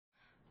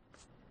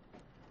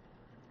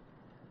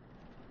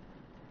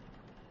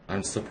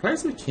I'm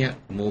surprised we can't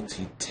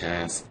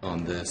multitask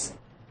on this.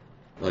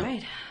 Like,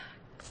 Right.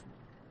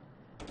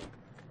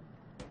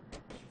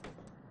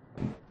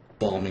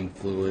 embalming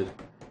fluid.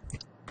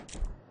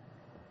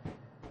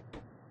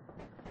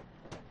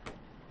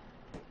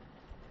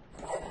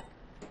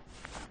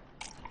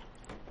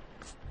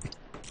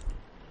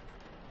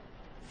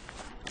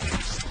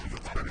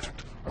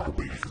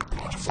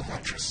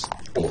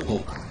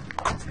 Oh.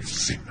 Comfort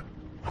sin.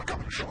 My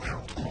coming shall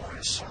herald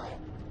glorious sorrow.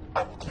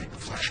 I will claim the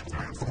flesh of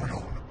man for my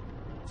own.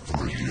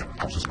 3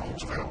 houses and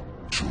halls of hell.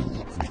 2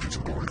 meetings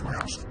of glory in my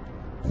house.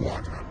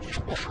 1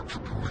 shall usher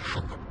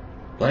tribulation.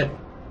 What?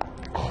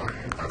 I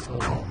have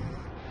come.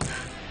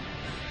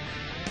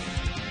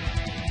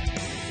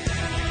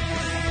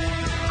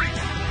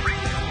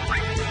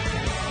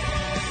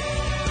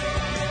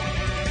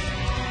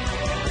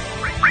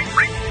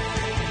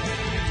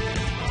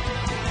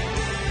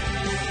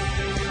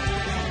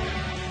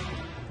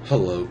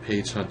 Hello,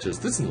 page hunters.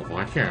 This is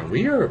Levont here, and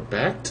we are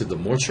back to the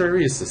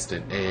Mortuary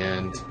Assistant,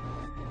 and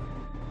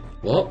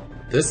well,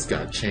 this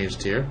got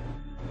changed here.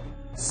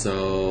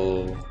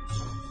 So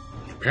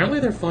apparently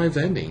there are 5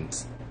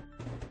 endings.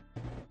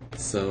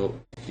 So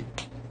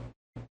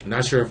I'm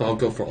not sure if I'll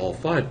go for all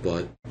 5,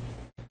 but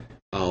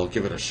I'll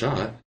give it a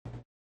shot.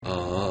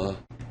 I'm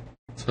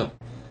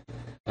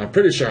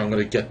pretty sure I'm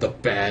gonna get the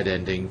bad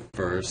ending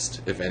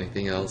first, if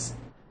anything else.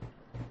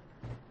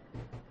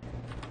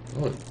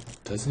 Oh, it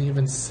doesn't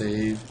even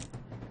save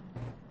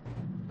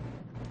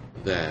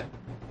that.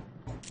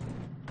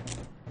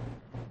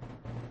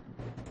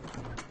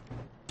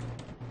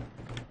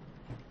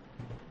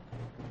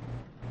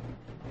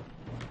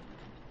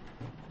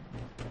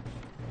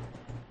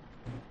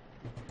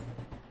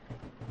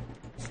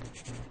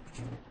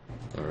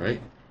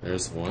 Alright,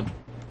 there's 1,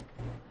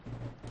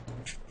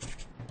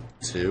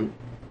 2,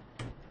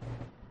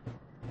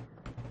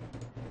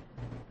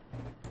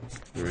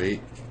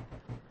 3.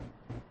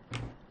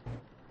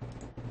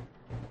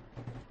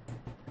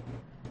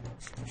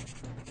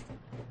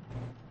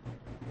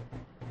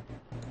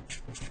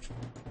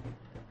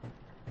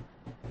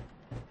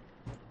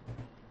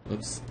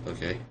 Oops,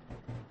 okay.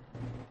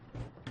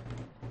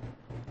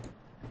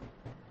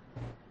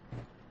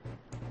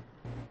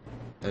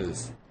 That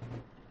is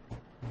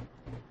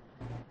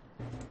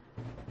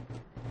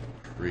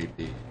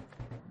creepy.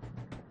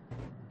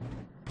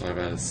 5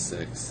 out of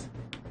 6.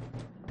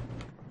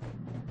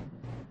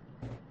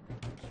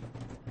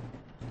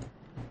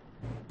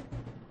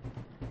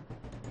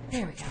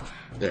 There we go.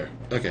 There,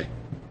 okay.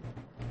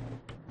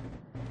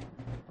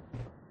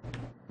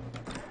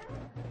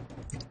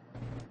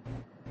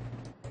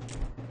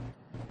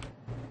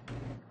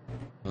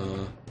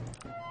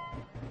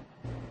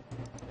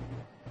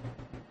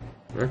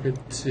 Record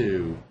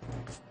 2.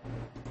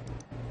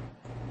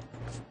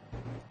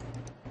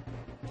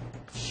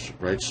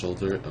 Right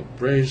shoulder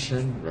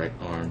abrasion, right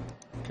arm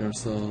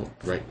carousel,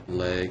 right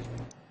leg,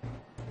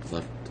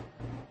 left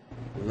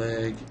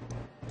leg,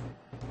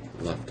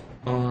 left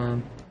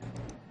arm,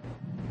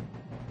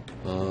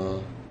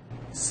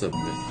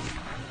 submit.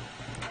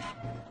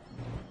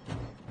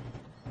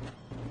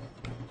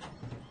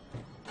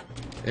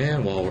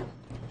 And while we're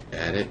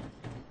at it,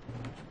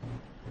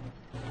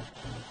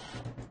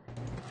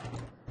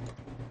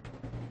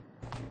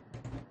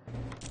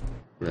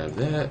 grab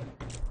that.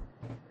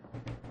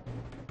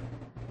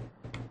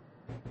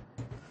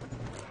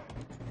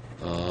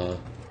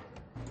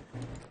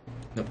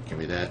 Nope, give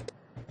me that.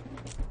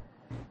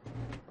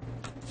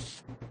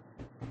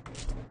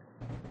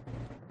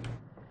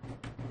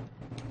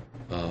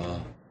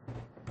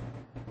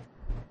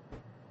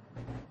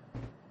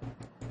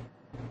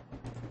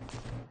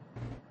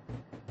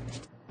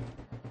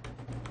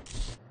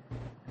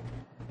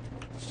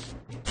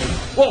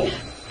 Whoa!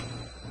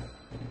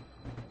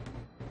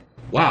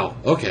 Wow,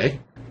 okay.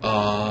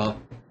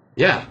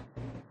 Yeah.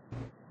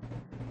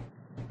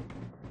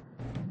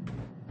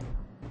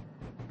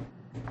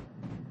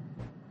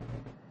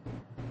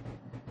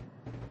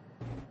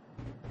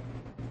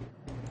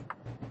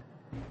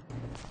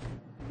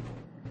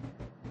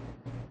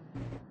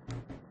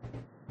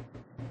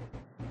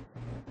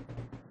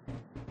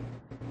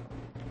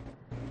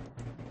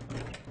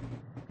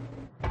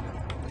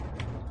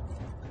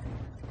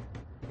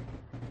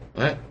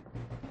 What?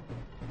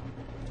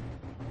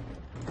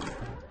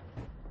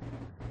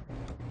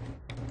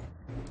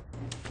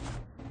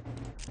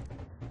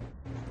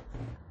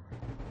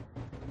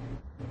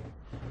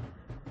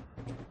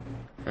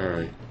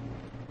 Alright.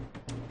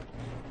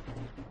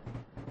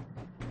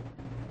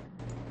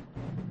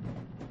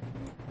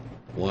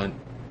 One.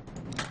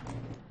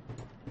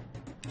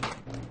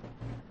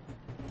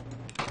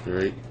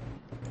 3.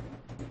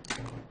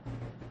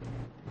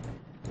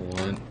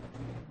 1.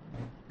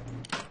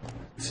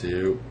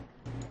 2.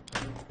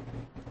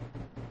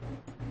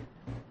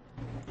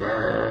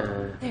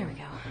 Grrr. There we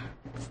go.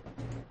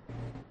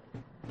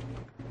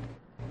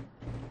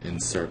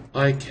 Insert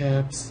eye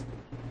caps.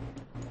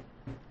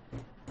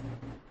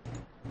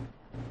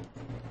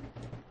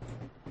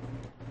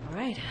 All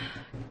right.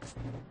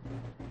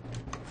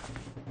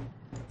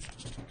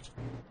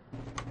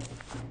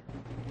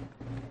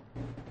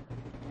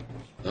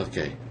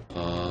 Okay,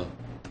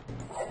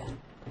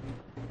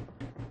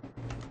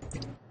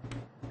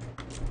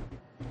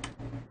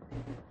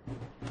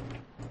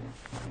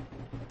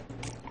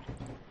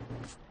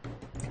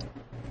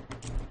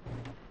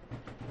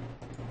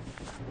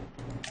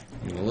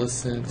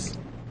 Millicent,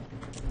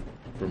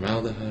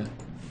 formaldehyde.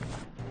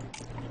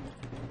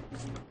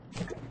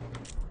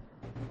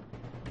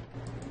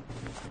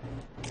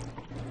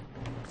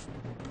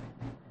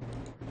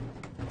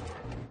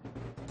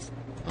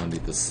 I'll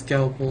need the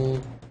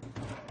scalpel,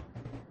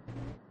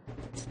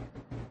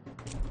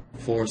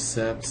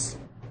 forceps,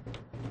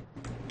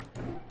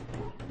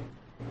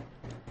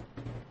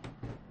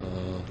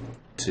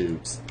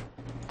 tubes.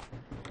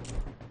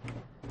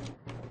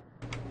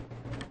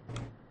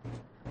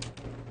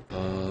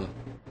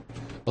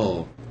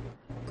 Oh,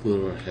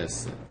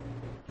 fluorescent.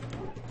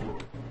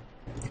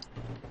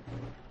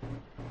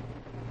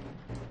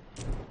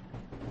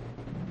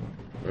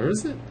 Where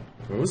is it?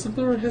 Where was the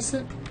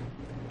fluorescent?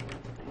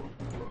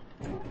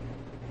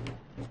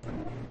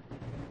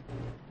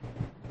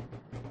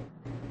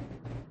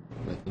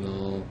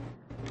 Methanol.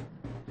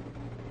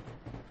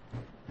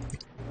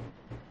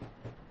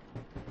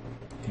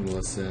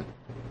 Hemolysin.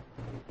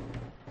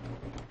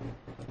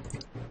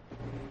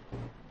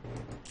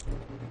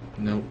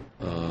 Nope.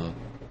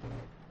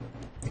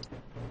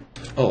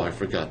 Oh, I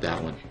forgot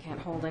that one. Can't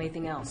hold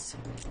anything else.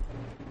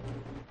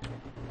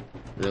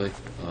 Really?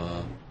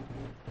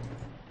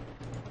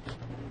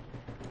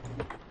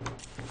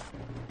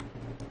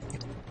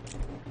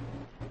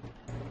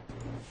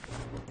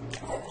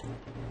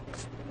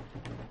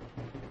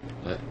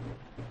 What?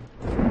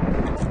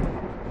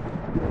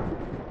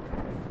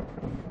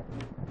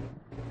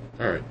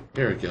 Alright,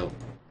 here we go.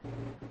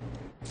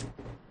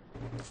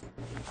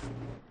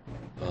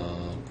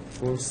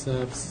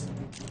 Forceps,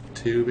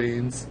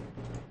 tubings.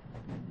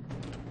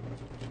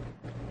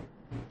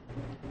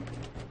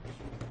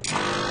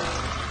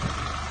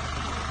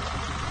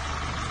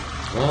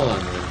 While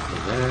I'm waiting for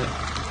that,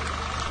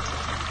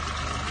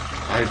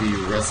 IV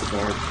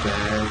reservoir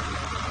bag.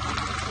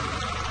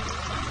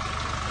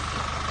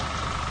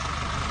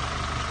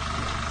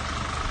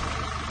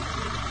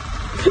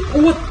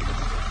 What?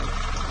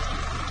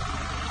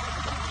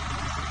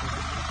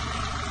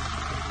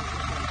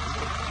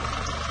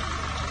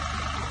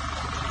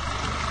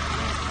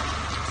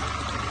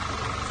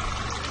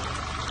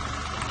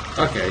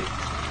 Okay.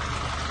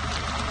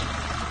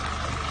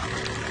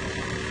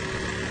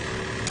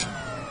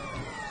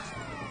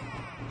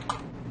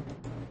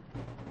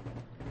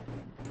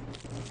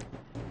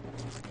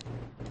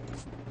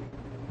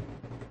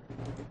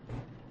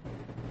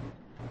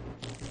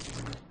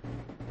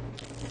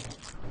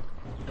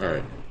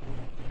 Alright.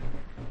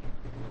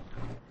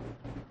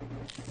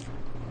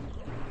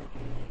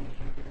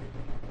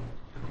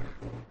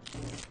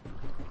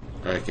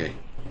 Okay.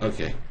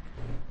 Okay.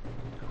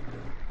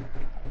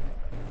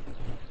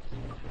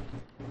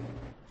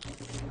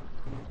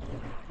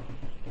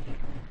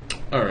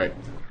 Alright.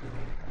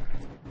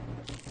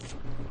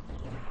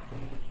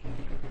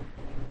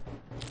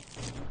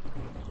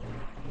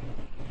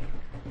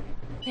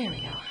 There we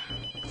go.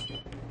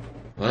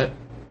 What?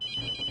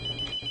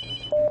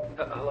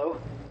 Hello?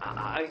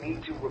 I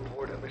need to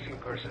report a missing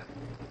person.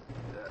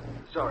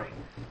 Sorry.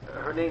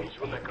 Her name's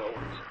Rebecca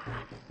Owens.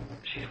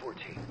 She's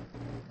 14.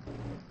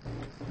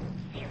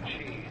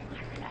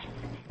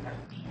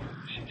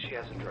 She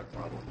has a drug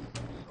problem.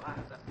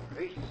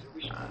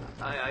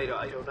 I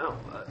don't know.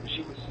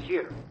 She was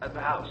here at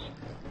the house.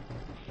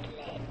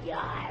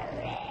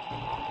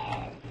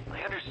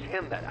 I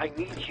understand that. I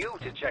need you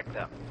to check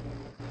them.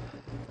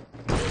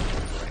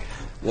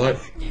 What?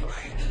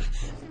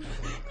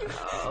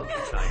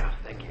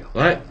 Thank you.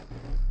 What?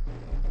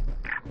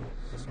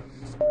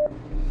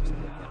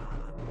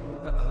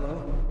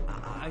 Hello?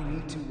 I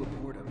need to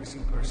report a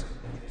missing person.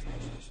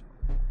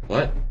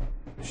 What?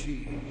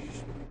 She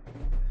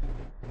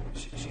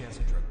has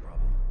a drug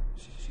problem.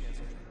 She has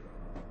a drug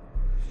problem.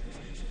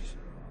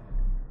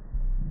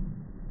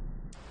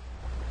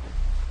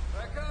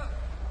 Becca!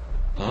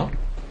 Huh?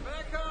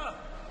 Becca!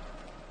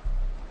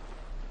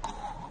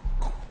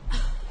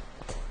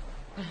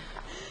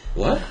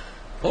 What?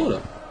 Hold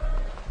up.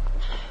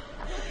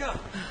 Becca!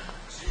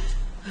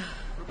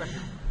 Rebecca!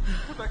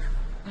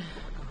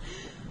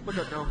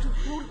 Rebecca, no.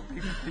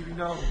 Baby,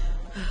 no.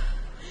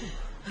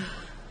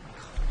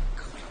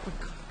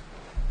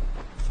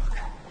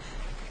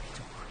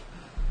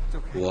 It's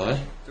okay. What?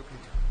 It's okay.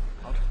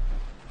 I'll get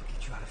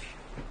you out of here.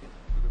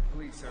 The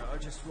police are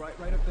just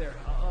right up there.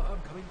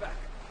 I'm coming back.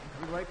 I'm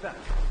coming right back.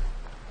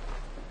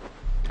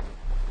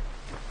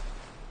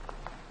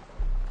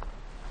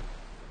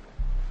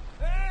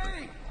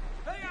 Hey!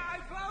 Hey, I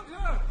found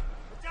her!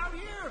 Down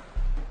here!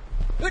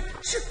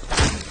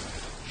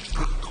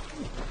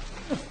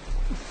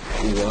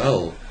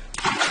 Well.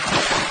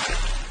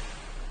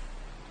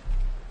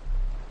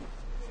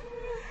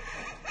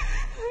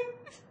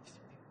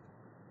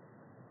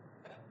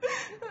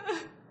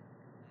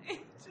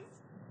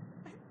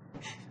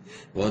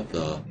 What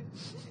the?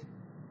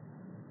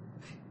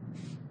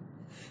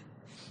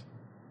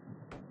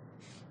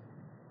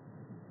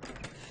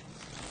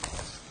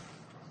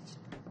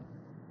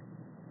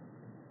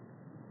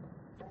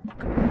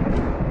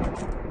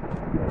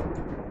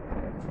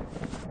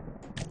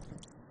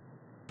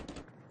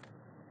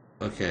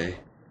 Okay.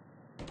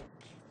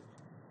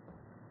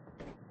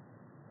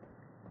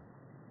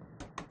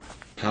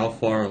 How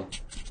far?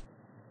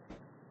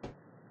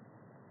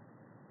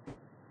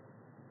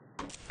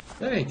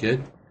 That ain't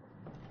good.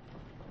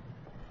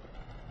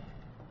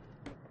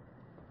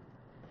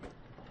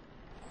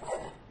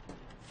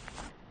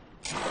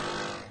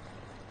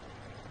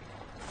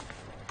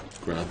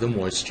 Grab the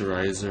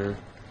moisturizer.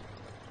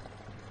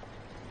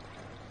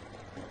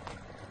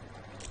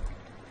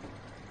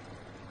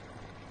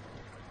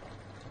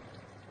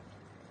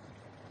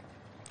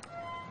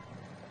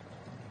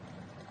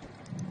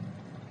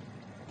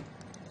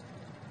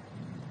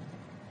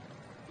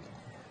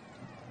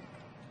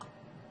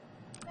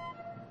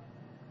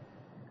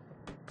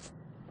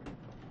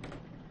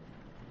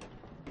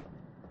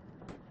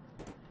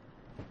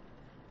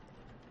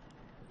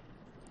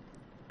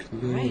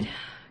 Right.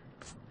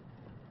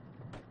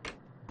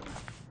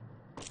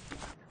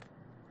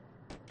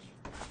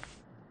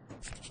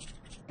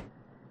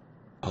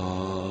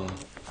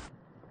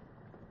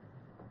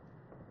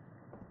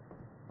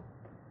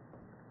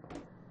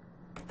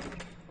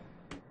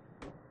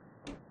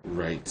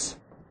 Right.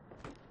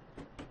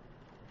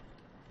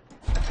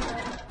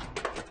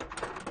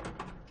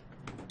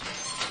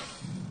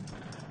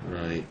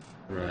 Right,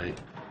 right.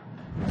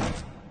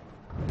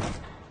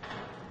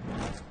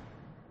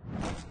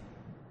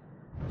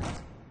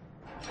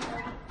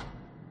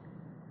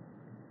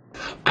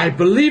 I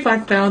believe I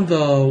found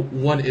the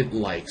one it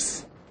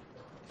likes.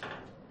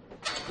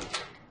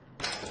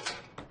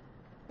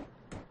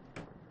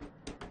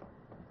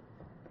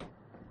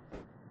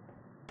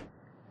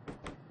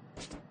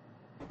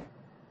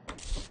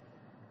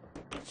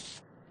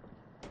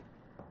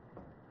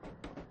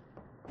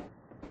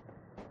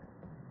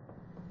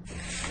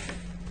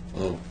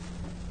 Oh.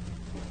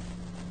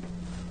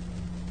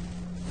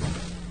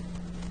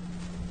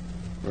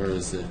 Where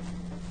is it?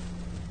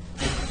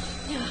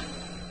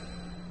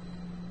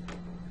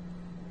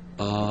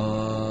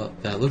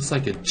 That looks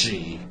like a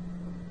G.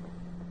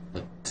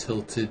 A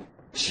tilted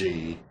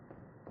G.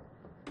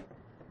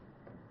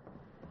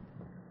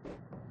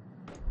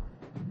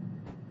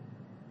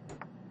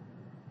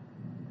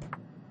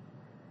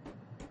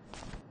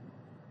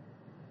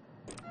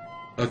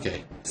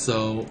 Okay,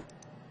 so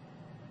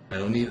I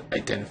don't need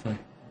identify.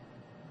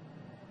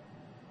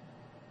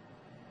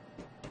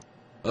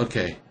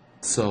 Okay,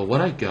 so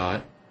what I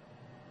got.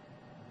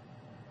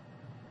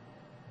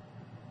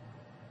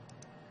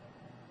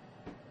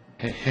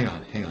 Hey, hang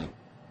on.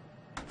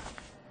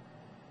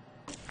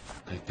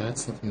 I got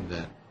something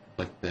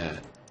like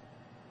that.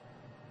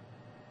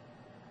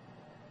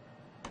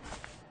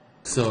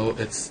 So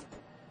it's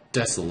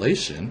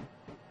desolation.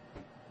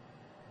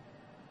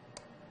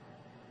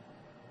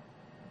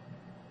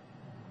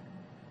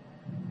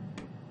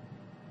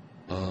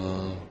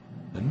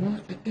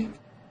 Denmark, I think.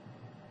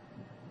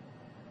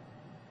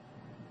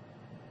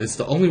 It's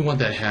the only one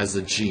that has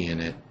a G in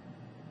it.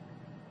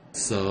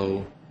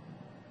 So.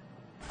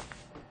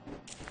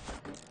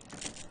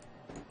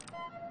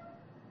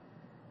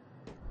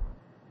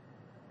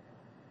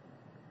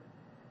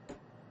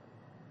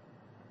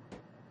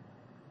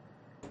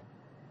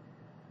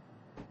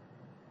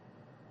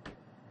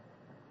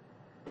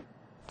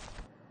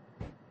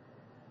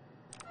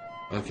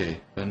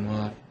 Okay,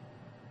 Denmark.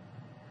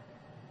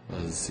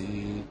 A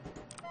Z.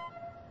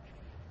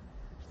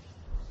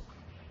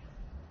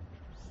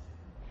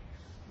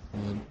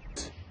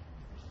 What?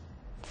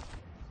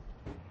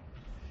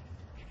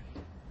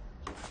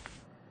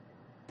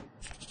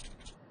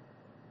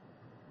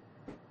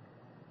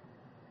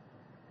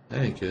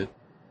 That ain't good.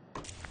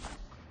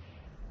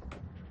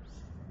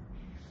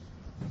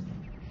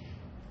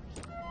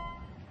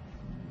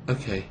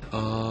 Okay,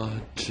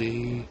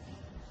 G.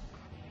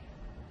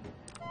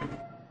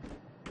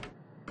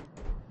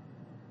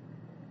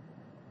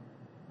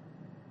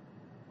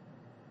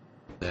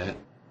 That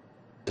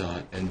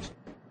dot and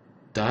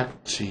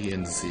dot G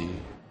and Z.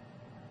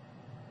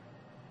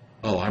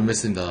 Oh, I'm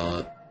missing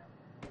the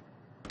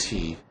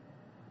T.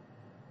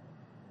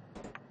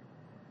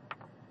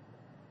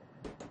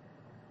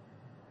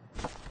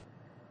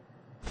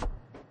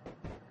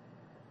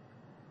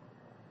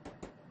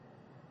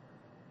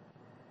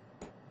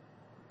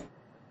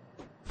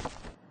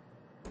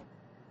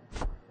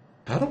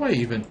 How do I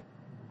even...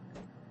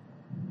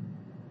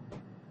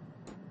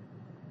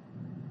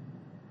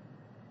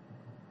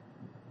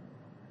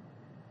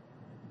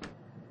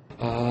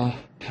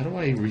 how do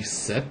I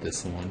reset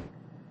this one?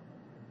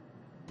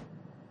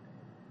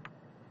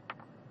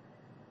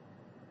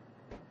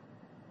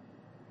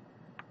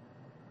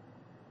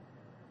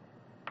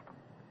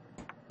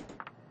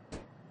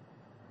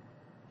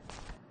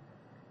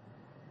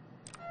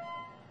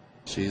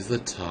 She's the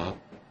top.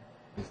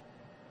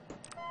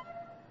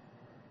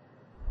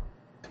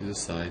 To the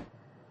side.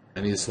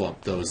 I need to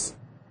swap those.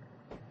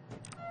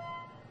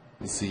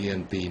 Z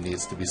and B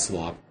needs to be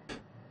swapped.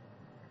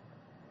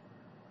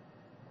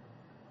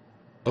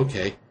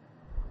 Okay.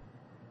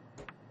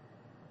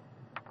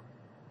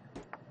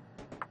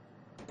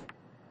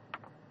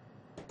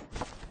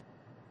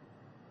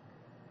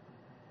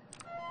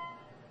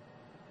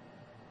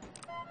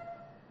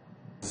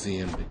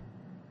 ZMB.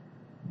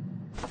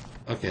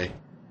 Okay.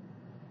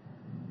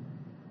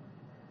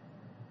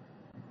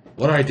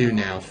 What do I do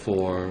now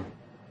for...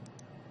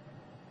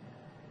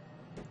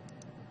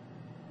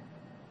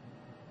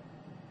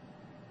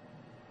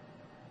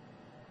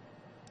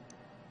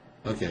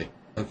 Okay,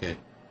 okay.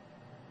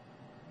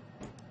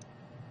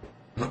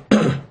 I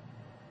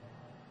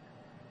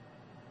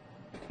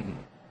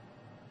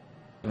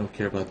don't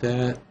care about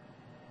that.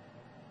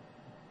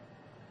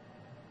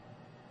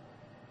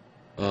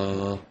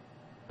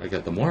 I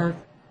got the mark.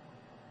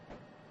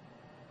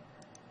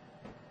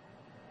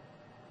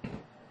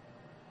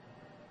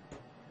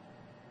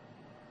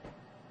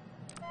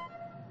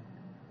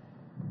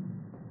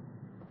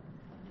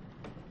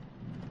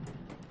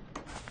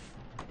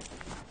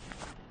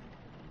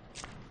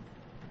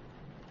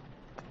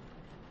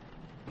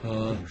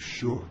 Are you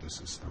sure this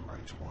is the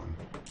right one?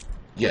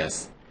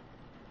 Yes.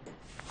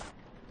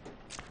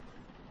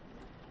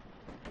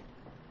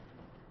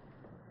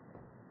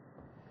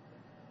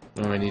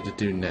 What do I need to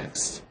do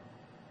next?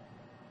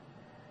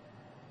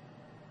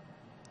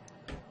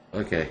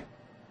 Okay.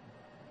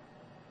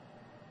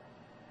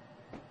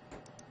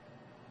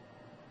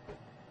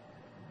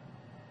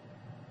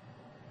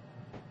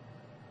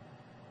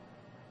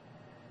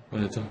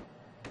 What is it?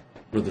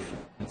 Where the...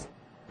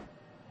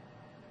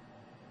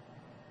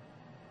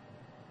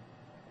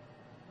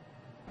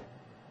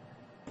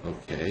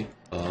 Okay,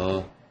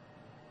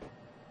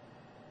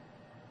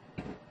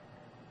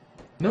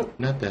 nope,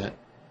 not that.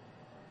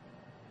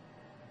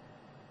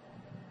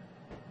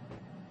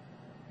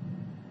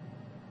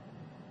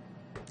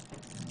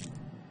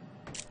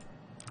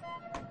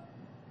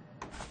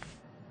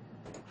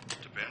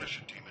 To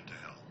banish a demon to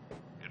hell,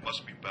 it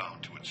must be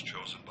bound to its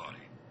chosen body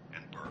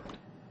and burned.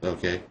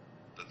 Okay.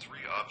 The three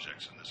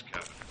objects in this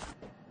cabinet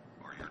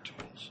are your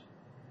tools.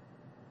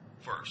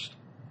 First,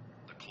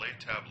 the clay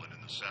tablet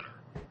in the center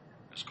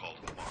is called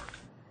a mark.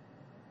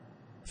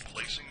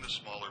 Placing the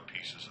smaller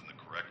pieces in the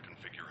correct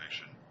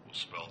configuration will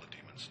spell the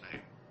demon's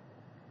name.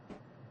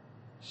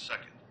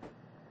 Second,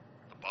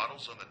 the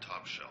bottles on the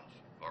top shelf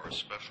are a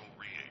special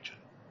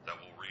reagent that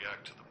will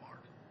react to the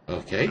mark.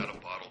 Okay. Add a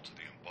bottle to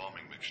the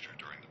embalming mixture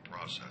during the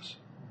process.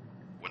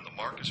 When the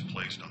mark is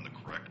placed on the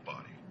correct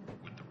body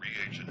with the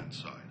reagent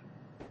inside,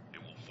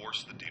 it will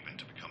force the demon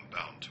to become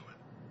bound to it.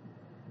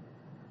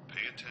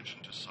 Pay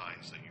attention to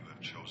signs that you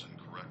have chosen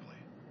correctly.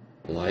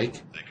 Like?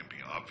 They can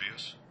be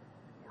obvious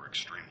or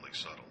extremely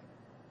subtle.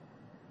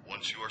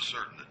 Once you are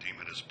certain the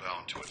demon is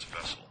bound to its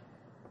vessel,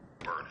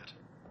 burn it.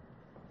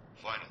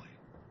 Finally,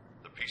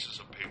 the pieces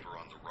of paper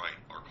on the right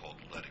are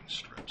called letting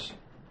strips.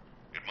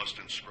 It must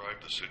inscribe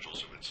the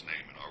sigils of its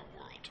name in our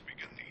world to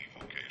begin the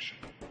evocation.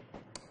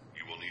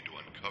 You will need to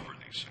uncover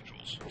these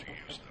sigils to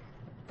use them.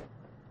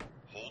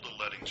 Hold a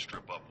letting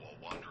strip up while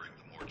wandering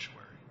the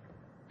mortuary.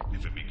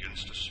 If it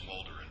begins to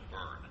smolder and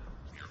burn,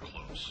 you're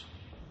close.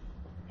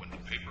 When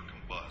the paper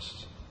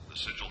combusts, the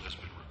sigil has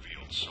been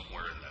revealed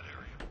somewhere in that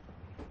area.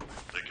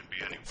 They can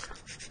be anywhere,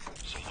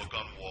 so look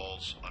on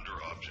walls, under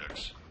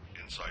objects,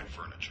 inside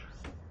furniture,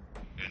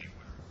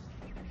 anywhere.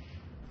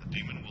 The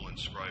demon will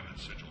inscribe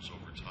its sigils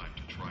over time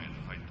to try and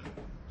hide them,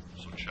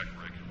 so check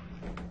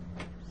regularly.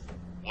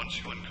 Once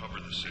you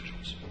uncover the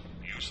sigils,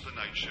 use the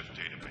night shift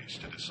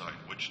database to decide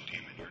which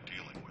demon you're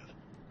dealing with,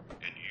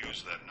 and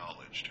use that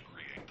knowledge to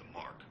create the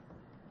mark.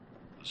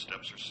 The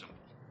steps are simple.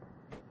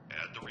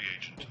 Add the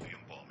reagent to the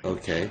embalming.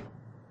 Okay.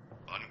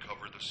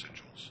 Uncover the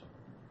sigils.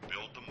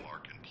 Build the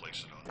mark and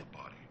place it on the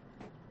body.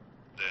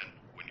 Then,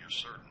 when you're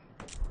certain,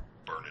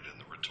 burn it in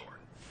the retort.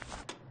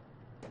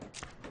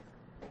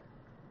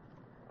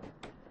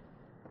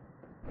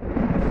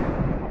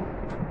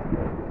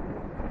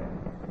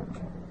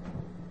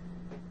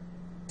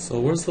 So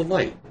where's the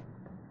light?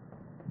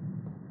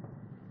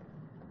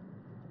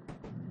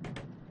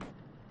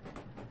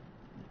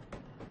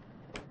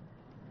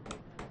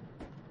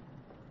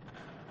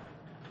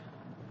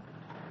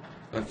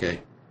 Okay.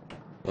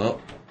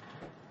 Well.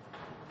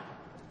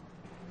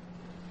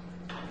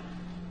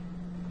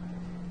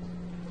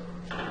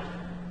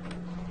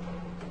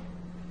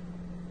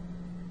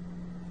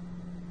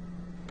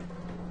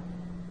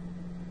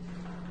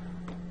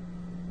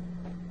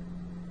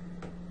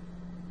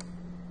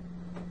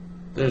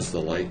 There's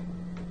the light.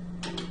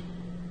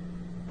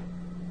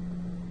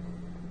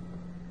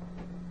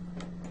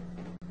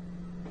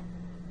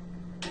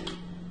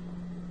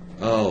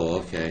 Oh,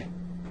 okay.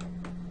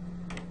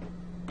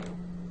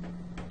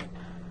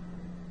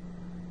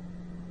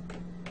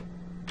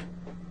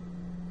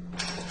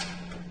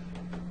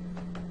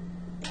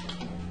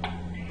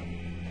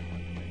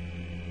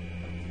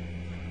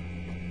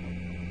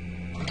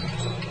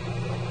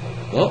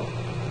 Well,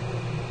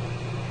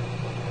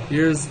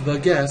 here's the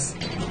guess.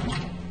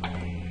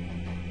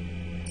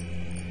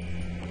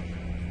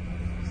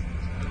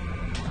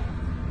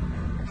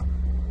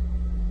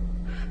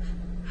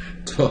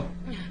 Tuh.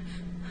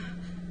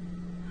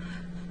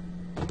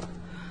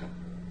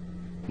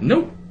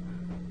 Nope.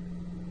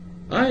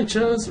 I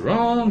chose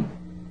wrong.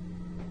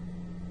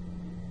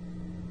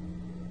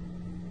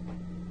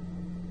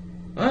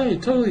 I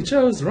totally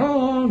chose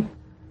wrong.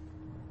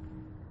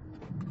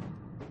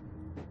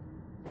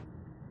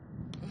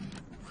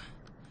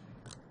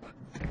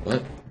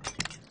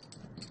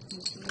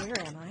 Where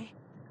am I?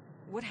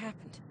 What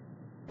happened?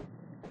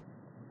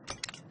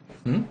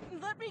 Hmm?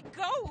 Let me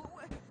go!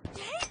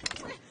 Hey!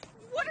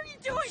 What are you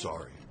doing?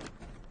 Sorry.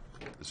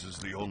 This is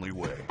the only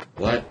way.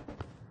 What?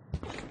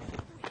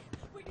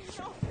 Wait,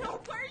 no,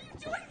 why are you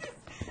doing this?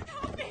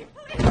 Help me,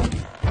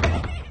 please!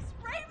 Please,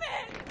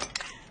 Raymond!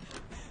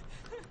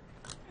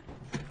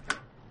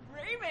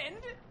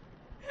 Raymond?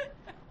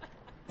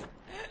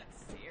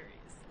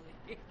 Seriously?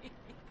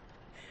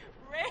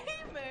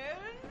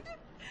 Raymond?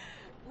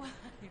 Why are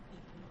you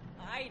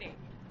hiding?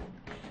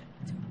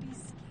 Don't be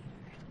scared.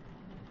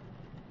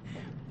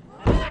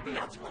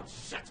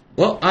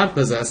 Well, I'm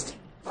possessed.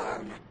 You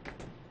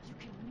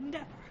can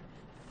never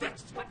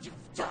fix what you've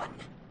done.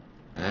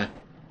 Eh?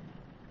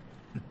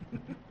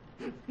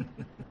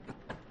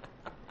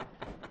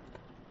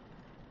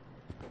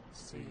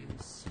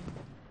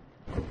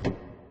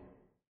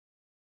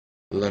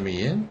 Let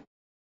me in?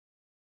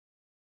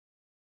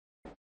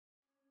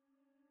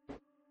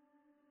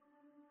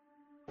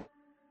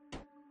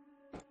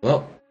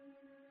 Well.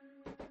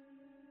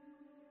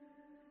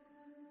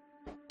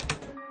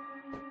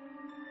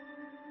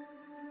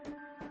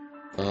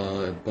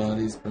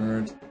 Bodies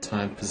burned,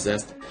 time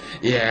possessed.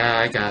 Yeah,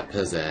 I got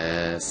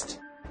possessed.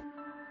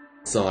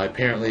 So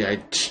apparently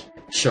I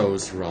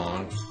chose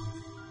wrong.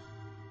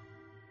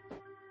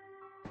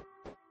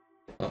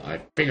 Well,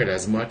 I figured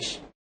as much.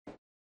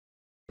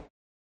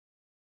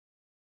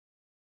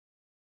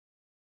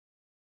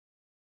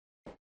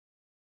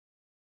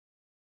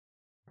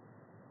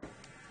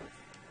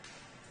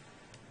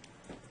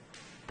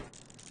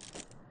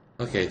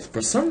 Okay,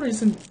 for some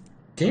reason,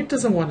 game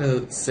doesn't want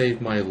to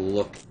save my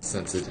look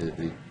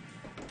sensitivity.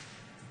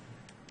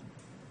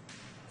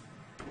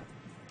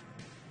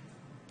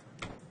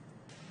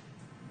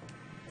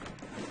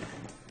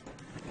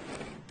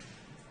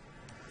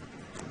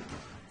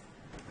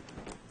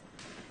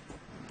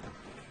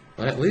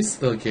 But at least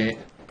the game...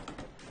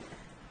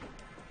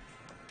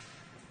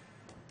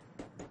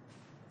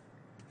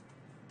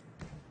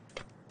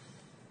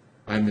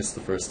 I missed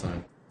the first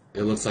time.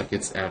 It looks like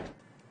it's at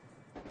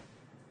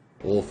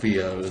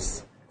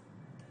Wolfio's.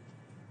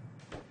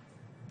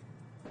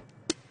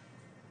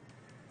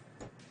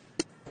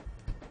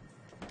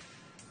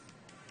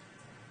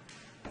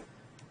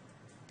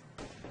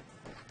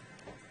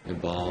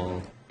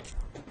 Embalm.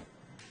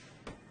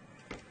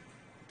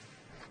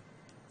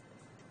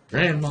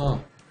 Grandma!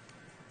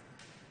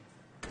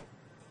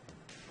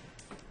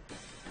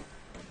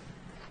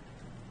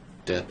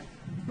 Death.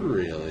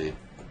 Really?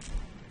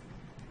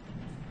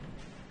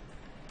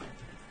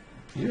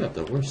 You have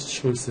the worst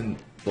choice in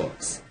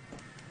books.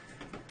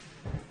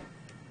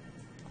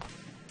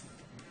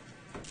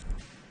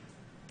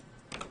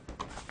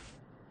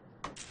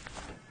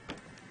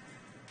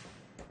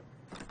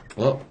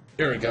 Well,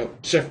 here we go.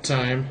 Shift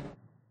time.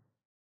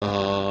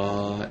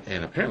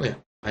 And apparently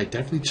I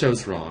definitely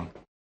chose wrong.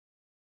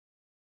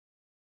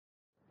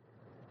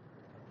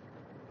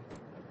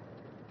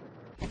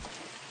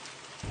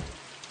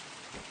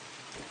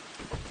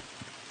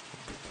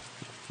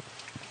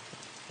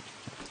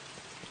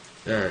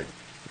 There.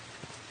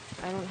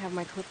 I don't have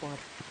my clipboard.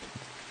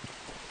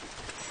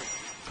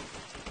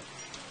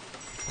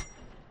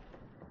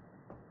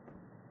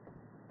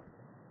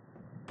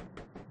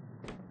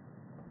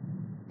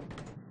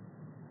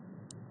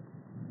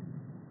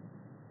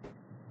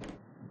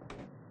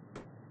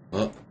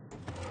 Well.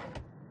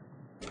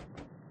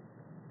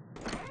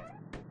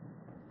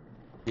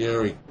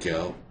 Here we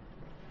go.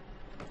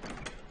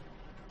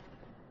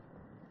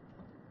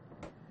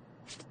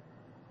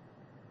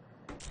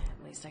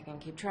 At least I can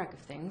keep track of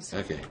things.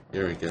 Okay,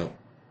 here we go.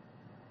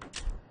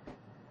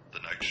 The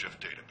night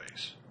shift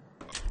database.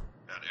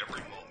 At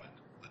every moment,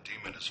 the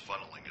demon is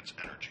funneling its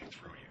energy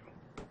through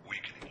you,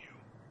 weakening you,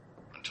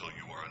 until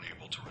you are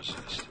unable to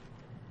resist.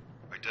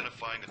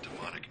 Identifying a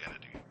demonic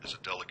entity is a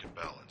delicate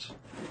balance.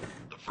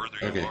 The further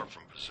you are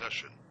from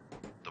possession,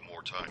 the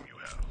more time you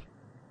have.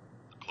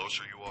 The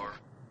closer you are,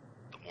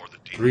 the more the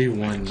demon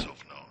will make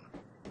itself known.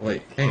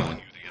 Wait, hang Allowing on.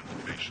 you the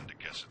information to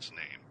guess its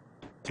name.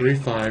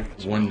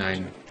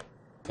 35195.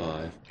 The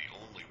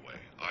only way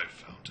I've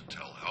found to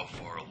tell how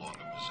far along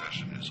a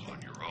possession is on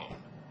your own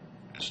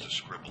is to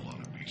scribble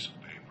on a piece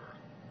of paper.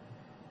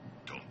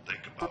 Don't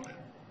think about it.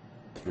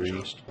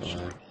 Just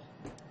scribble.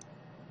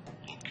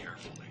 Look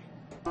carefully.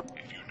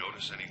 If you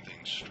notice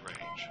anything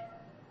strange,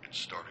 it's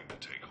starting to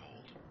take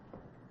hold.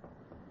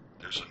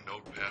 There's a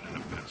notepad and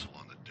a pencil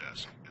on the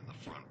desk in the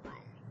front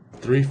room.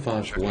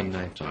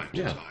 35195.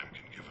 Yeah. Yeah. Time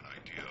can give an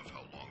idea of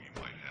how long you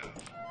might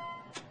have.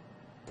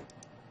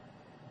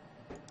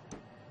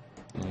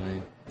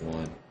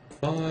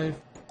 915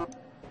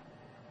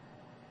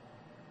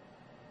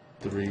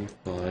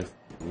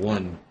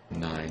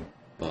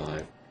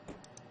 35195.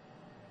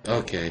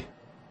 Okay.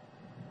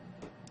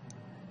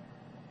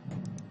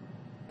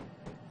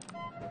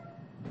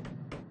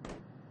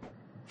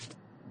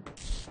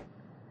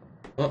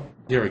 Well,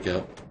 here we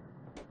go.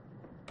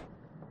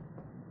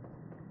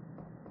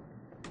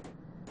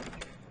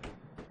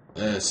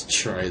 Let's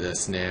try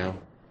this now.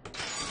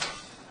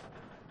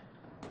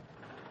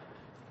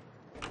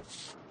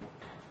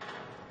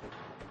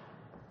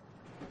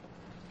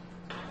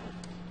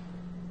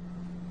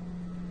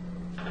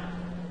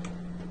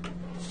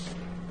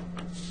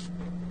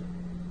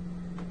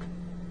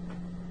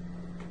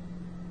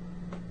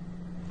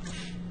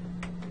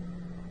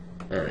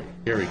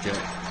 Here we go.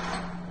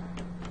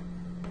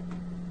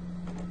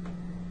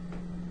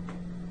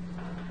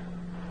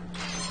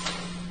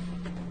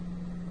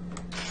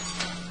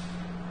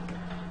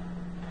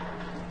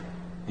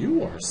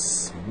 You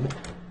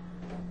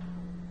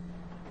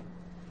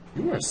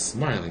are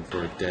smiling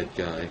for a dead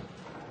guy.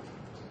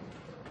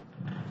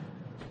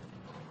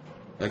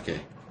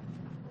 Okay.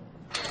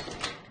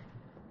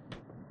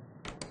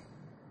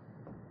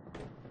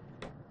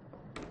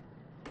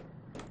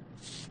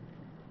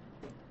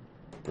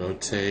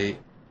 Rotate.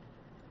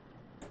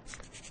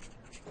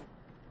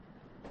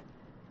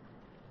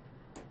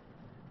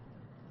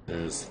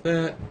 There's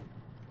that.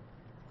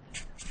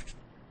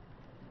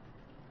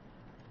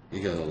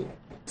 You got a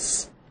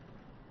scar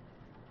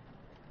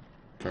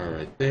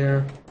right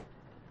there.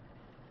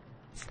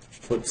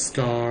 Foot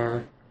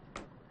scar.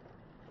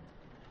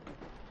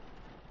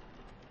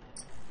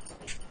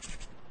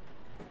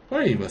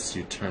 Why must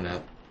you try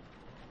to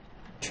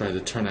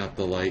turn out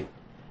the light?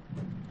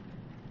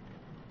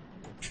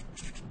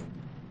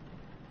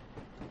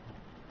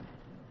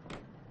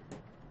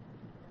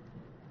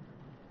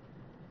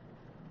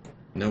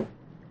 Nope.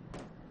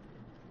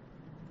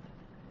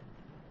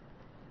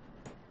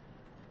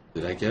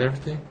 Did I get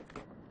everything?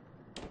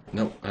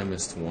 Nope, I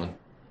missed one.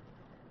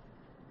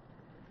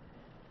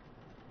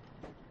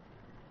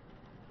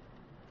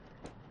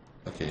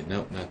 Okay,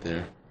 nope, not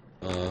there.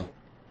 I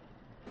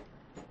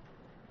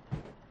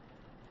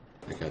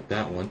got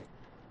that one.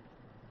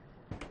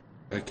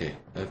 Okay,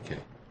 okay.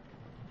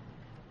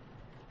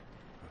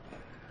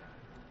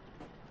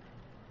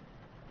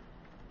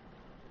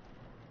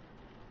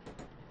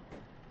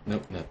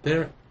 Nope, not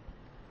there.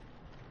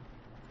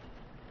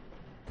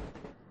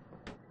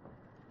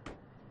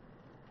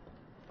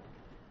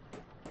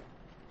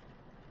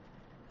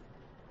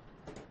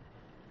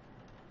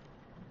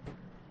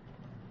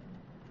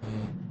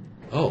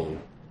 Oh.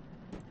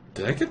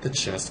 Did I get the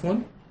chest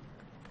one?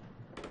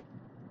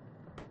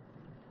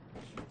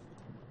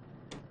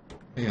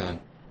 Hang on.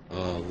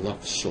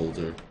 Left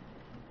shoulder.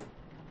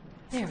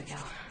 There we go.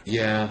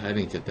 Yeah, I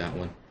didn't get that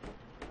one.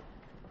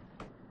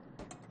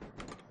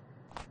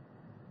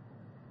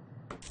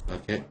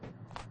 Okay.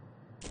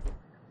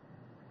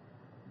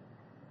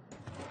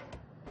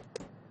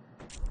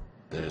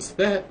 There's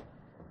that.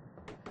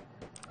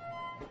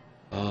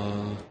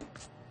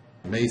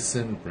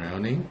 Mason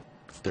Browning,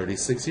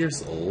 36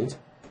 years old.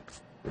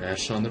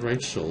 Rash on the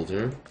right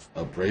shoulder.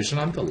 Abrasion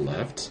on the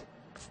left.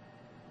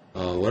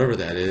 Whatever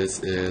that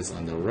is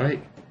on the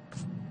right.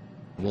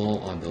 Mole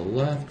on the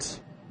left.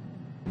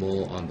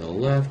 Mole on the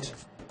left.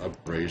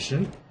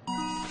 Abrasion.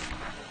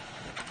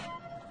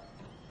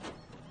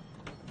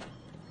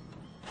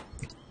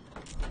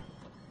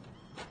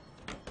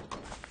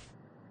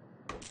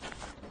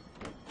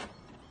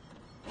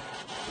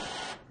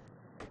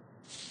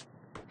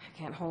 I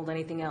can't hold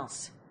anything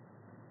else.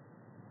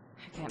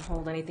 I can't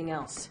hold anything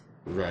else.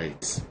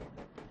 Right.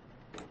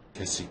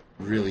 Guess you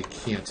really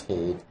can't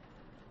hold.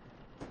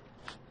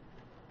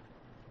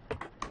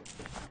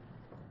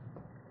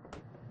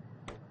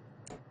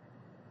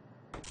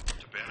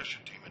 To banish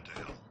a demon to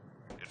hell,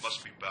 it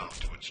must be bound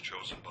to its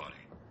chosen body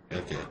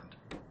and Okay. burned.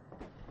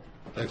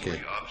 The Okay.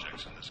 three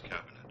objects in this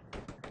cabinet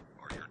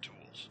are your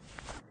tools.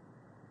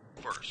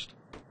 First,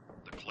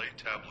 the clay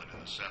tablet in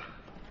the center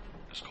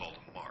is called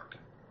a mark.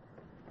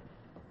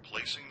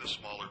 Placing the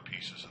smaller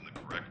pieces in the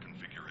correct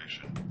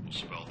configuration will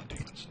spell the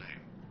demon's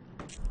name.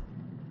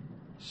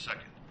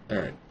 Second,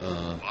 Alright,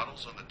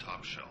 bottles on the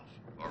top shelf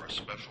are a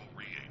special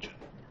reagent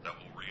that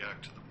will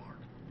react to the mark.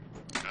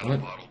 Add What? a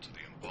bottle to the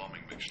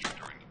embalming mixture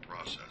during the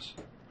process.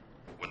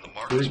 When the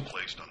mark Three. is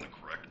placed on the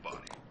correct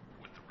body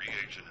with the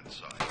reagent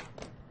inside,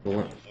 it 4,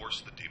 will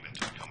force the demon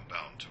to become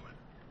bound to it.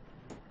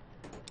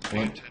 Pay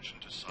 1, attention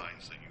to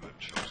signs that you have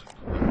chosen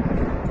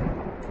correctly.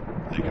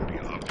 They can be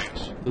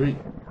obvious 3.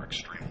 or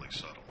extremely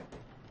subtle.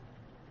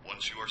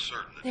 Once you are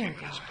certain the There we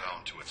demon go. is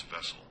bound to its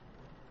vessel,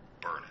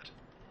 burn it.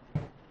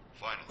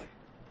 Finally,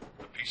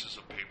 the pieces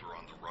of paper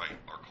on the right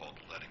are called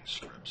letting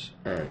strips.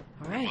 Alright.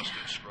 All You right. must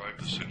inscribe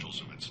the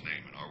sigils of its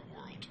name in our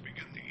world to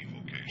begin the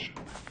evocation.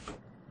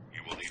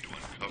 You will need to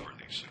uncover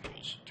these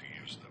sigils to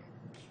use them.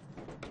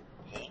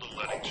 Hold a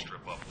letting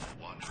strip up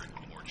while wandering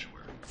the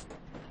mortuary.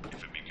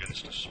 If it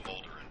begins to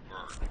smolder and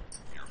burn,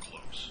 you're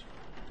close.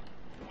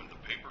 When the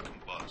paper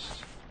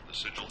combusts, the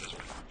sigil has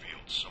been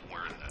revealed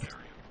somewhere in that area.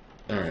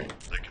 Alright.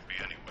 They can be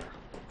anywhere,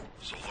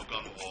 so look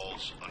on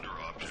walls, under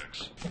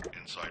objects,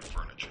 inside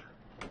furniture.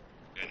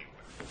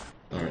 Anywhere.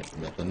 Alright,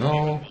 Demon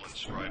methanol. will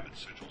inscribe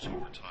its sigils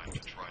over time to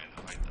try and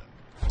hide them.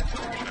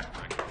 Check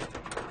regularly.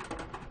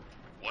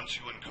 Once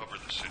you uncover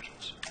the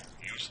sigils,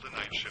 use the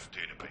night shift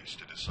database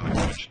to decide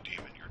which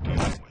demon you're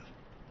dealing with,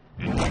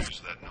 and use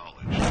that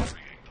knowledge to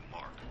create the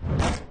mark.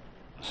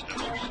 The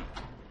steps are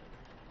simple.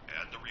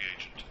 Add the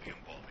reagent to the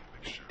embalming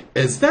mixture.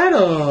 Is that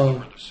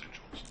Uncover the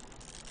sigils.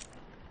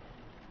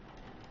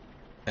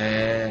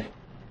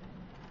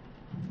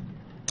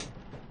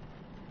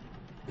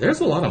 There's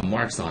a lot of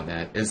marks on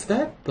that. Is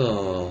that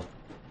the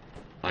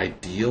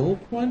ideal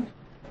one?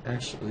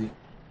 Actually,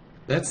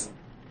 that's...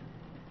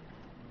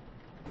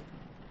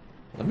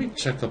 Let me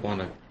check up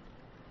on a...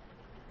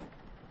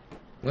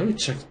 Let me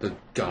check the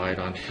guide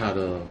on how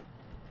to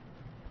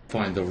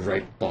find the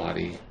right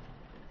body.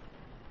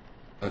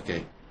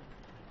 Okay.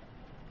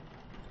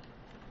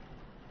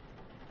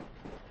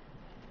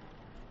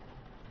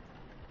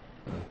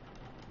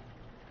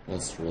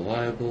 Most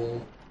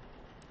reliable.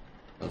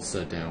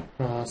 Upside down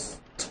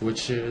cross.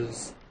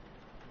 Twitches.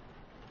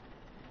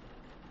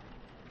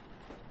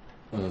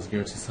 Oh, those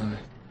guarantee sign.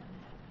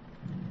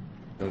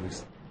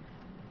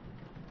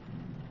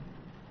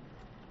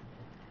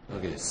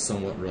 Okay,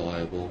 somewhat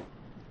reliable.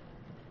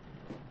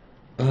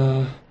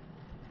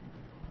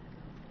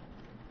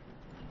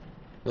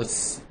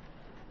 Let's...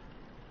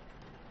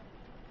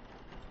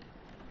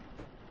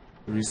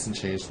 Recent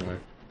change mark.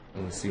 I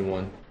only see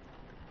one.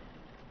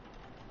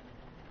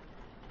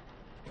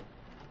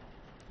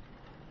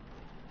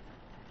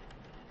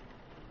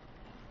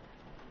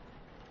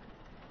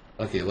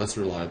 Okay, less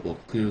reliable.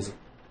 Clues.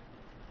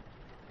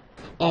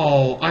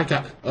 Oh, I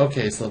got...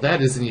 Okay, so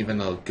that isn't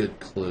even a good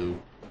clue.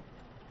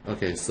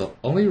 Okay, so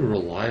only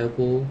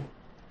reliable...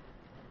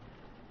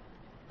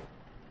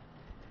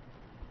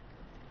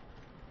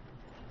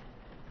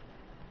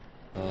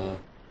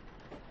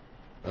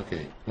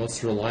 Okay,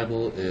 most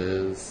reliable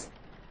is...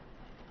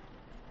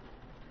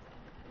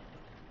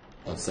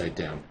 Upside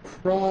down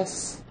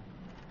cross...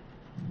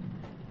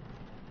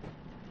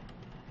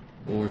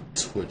 Or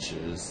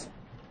twitches.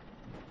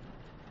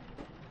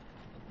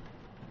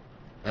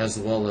 As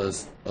well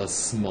as a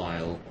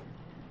smile.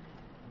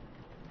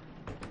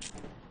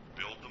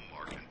 Build the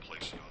mark and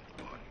place it on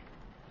the body.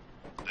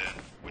 Then,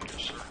 when you're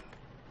certain,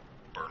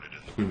 burn it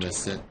in the... You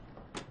missed it.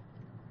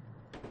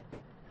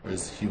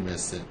 Where's you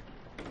missed it?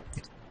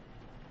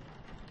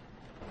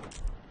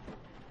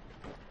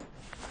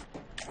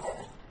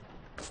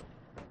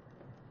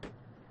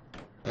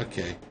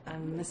 Okay.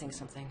 I'm missing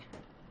something.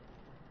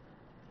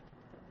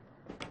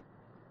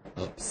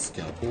 Up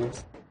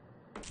scalpels.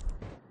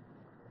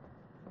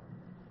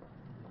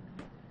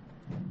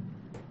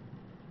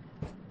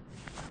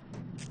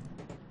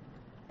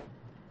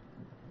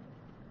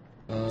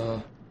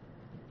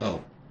 Oh,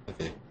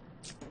 okay.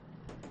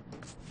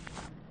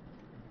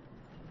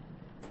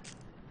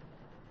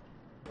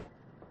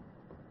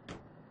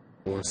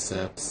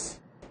 Forceps.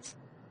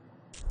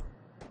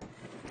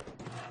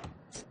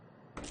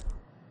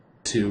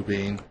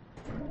 Tubing.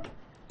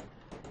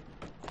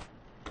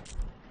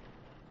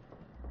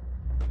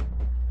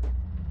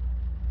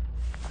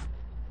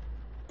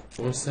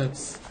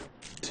 Forceps.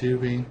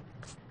 Tubing.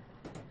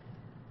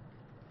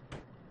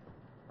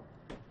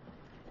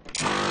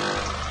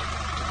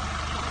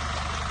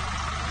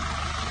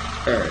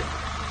 Alright.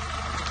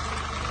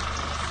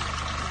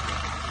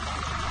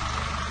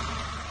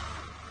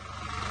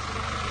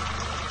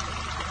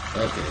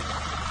 Okay.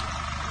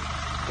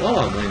 While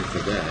I'm waiting for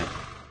that...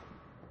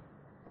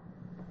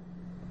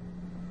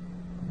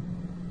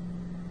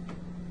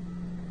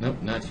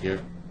 Nope, not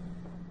here.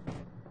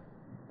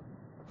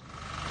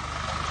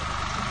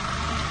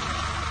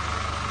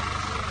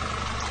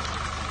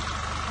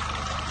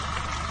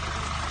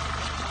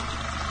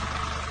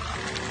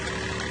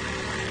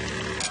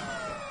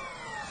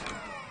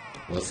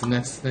 What's the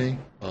next thing?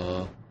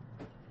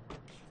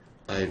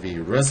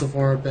 IV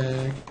reservoir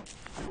bag.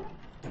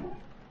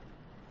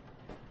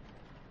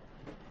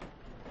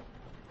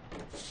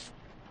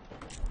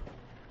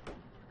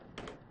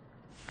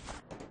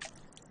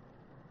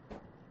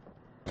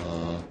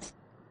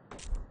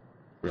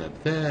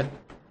 Grab that.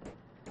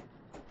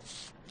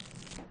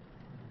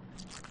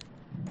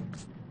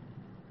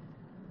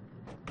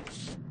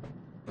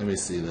 Let me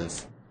see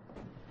this.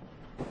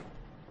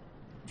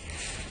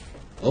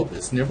 Oh,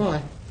 it's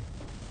nearby.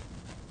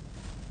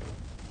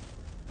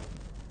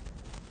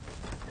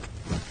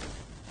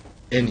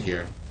 In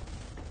here.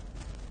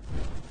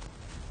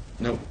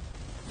 Nope.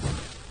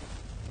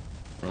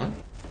 Right?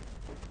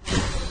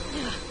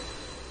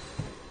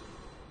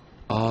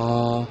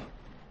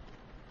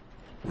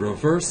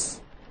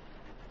 Reverse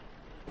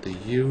the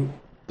U,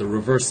 the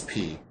reverse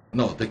P.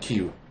 No, the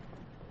Q.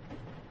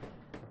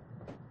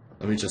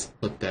 Let me just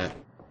put that.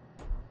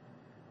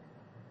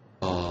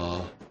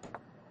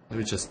 Let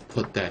me just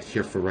put that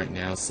here for right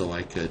now so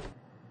I could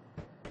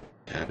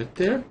have it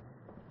there.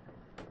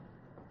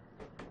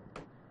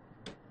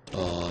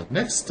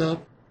 Next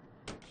up.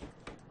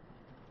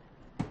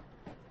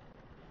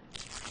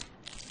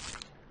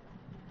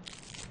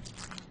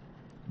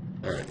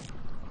 Alright.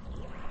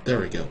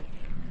 There we go.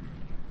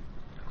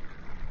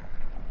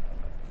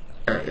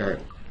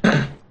 Alright.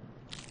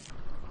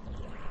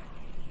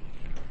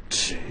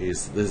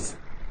 Jeez, this...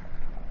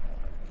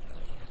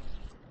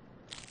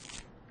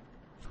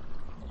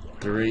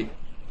 3,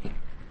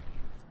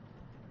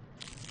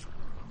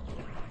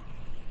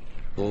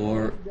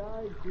 4.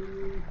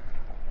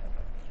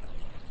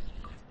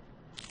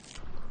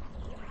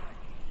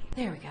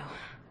 There we go.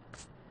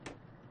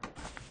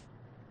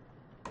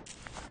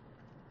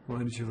 Why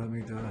did you let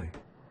me die?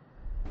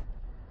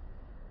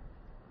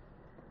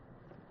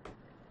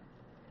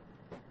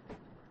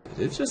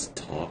 Did it just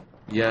talk?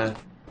 Yeah.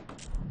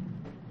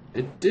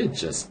 It did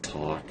just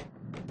talk.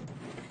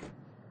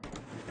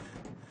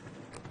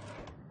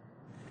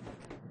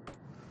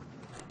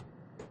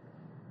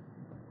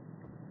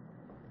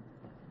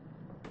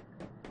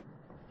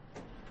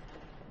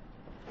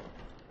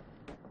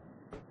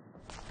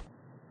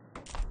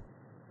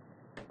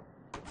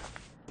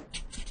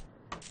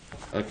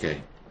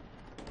 Okay.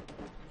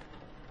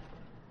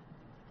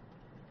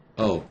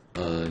 Oh,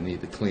 I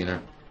need the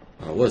cleaner.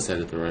 I was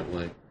headed the right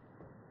way.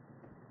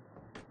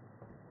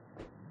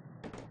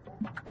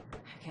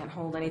 I can't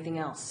hold anything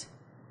else.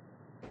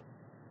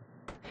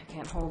 I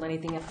can't hold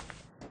anything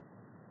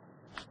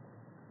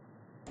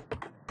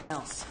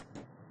else.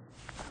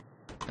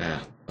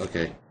 Ah,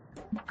 okay.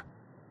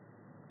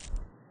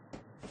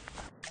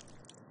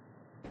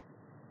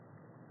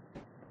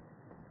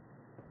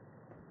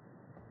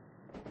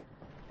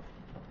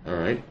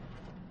 Alright.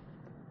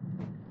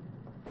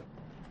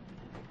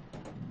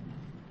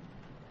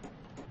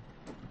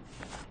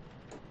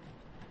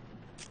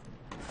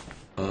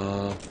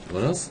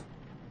 What else?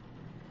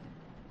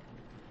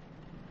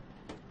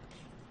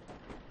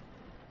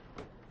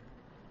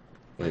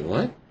 Wait,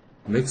 what?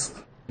 Mix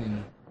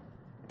cleaner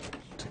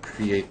to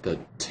create the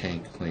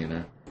tank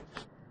cleaner.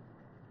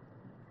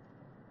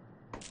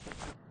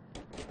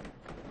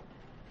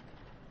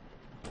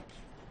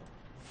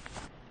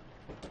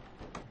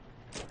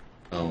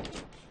 Oh.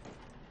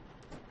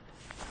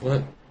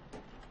 What?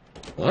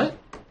 What?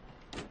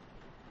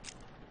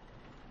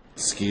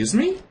 Excuse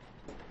me?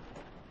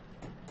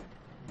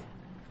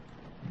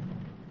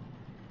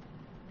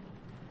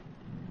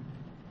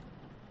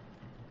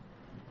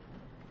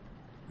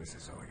 This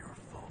is all your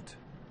fault.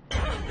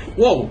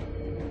 Whoa!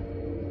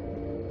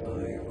 I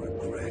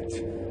regret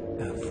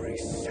every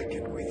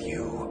second with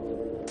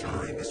you.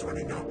 Time is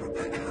running out,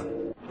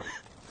 Rebecca.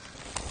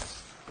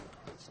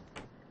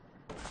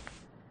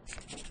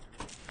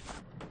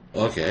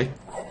 Okay.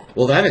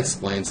 Well, that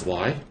explains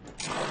why.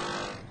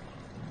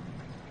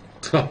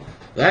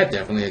 That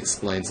definitely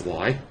explains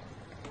why.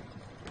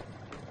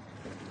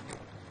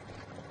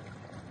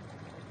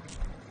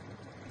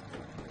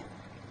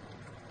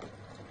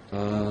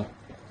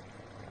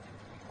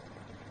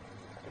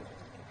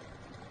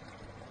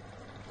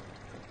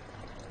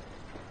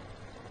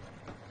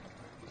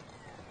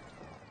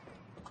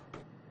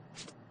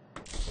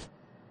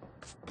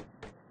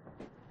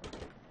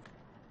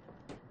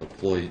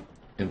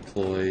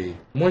 Employ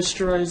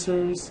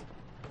moisturizers.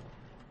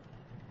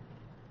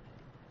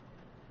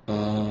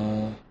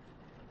 I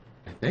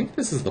think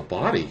this is the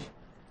body.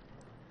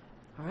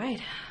 All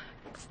right.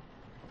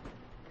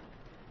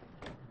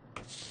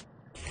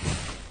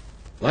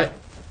 What?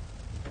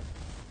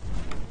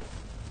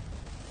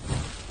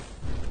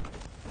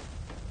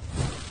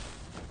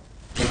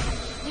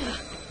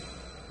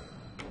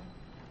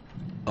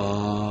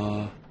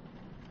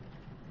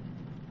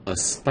 A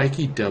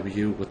spiky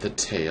W with a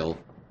tail.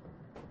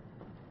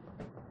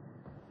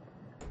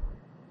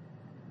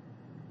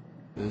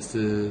 This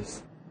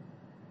is...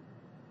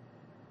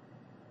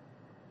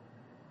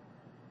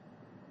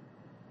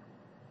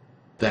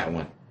 that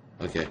one.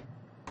 Okay.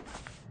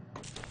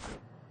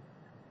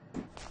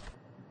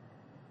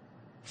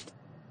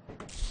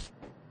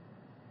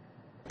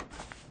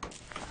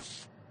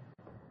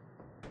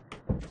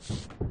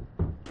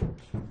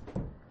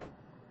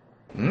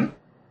 Hmm?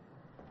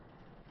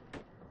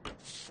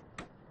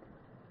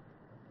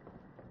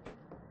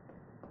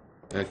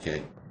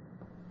 Okay.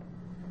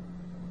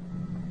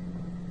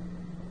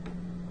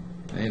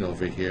 Ain't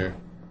over here.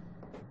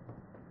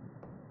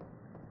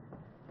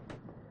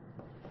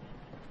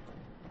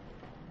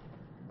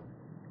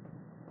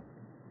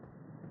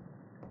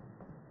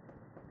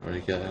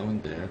 Already got that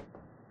one there.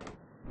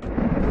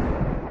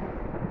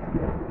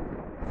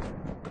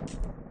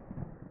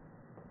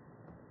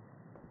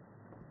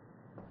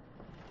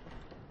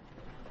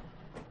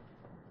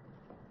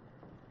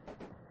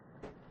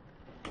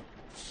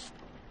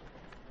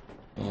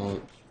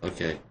 Oh,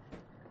 okay.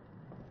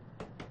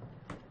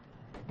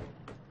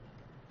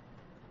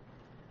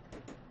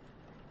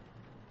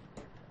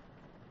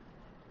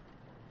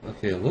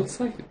 Okay, it looks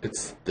like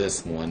it's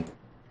this one.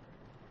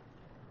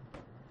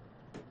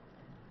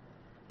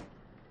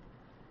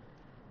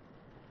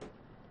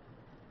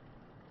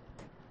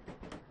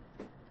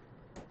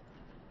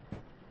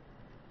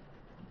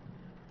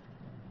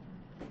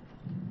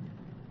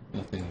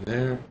 Nothing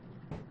there.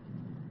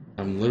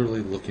 I'm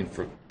literally looking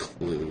for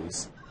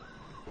clues.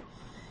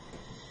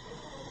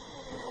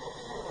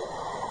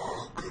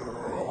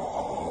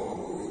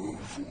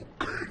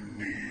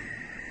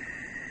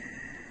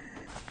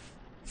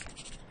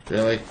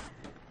 Really?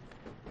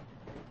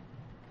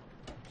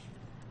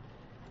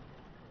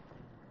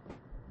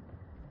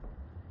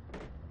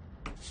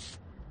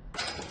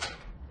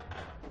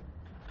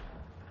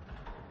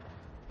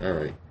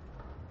 Alright.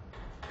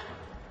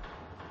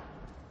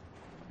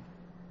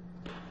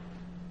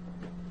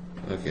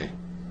 Okay.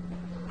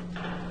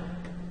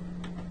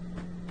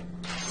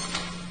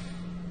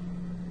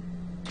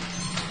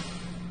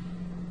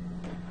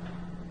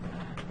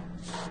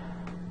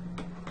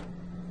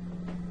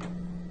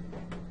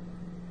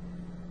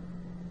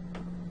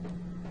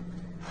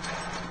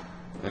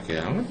 Okay,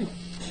 I'm gonna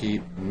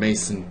keep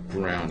Mason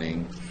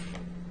Browning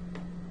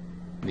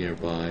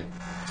nearby.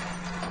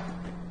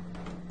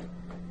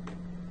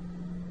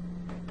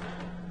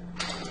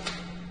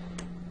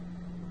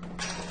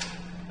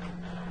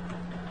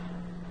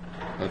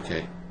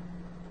 Okay.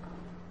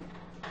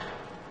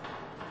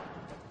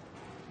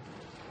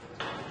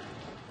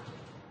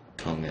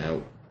 tongue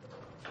out.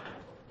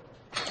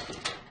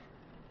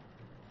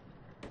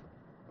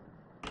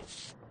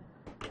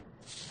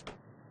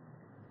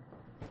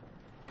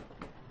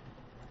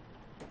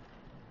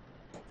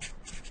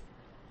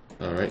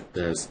 Alright,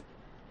 there's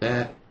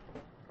that.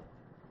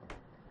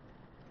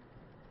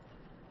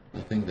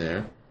 Nothing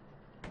there.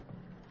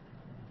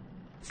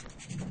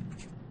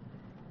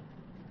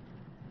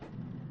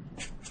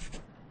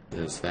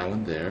 There's that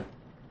one there.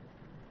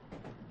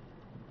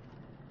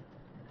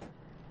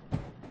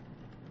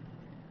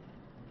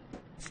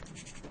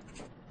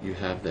 You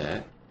have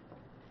that.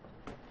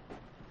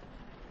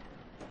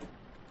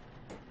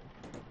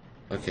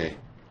 Okay.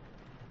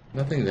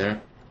 Nothing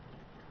there.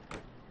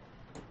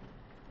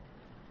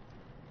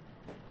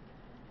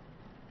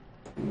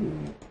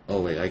 Ooh.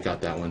 Oh wait, I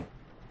got that one.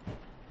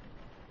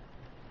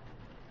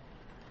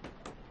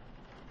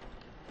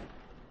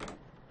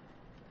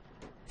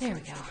 There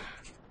we go.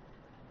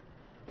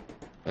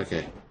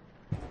 Okay.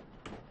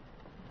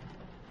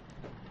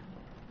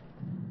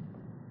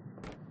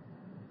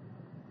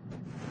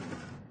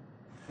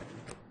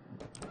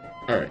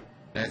 Alright,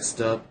 next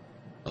up,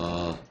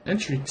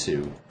 entry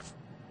 2.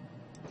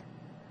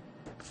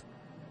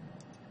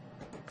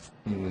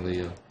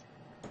 Emilia.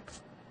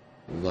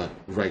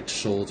 Right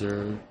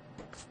shoulder,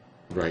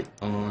 right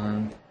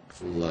arm,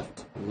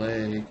 left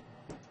leg.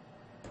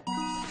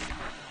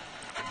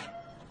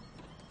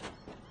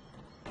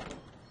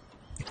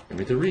 Give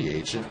me the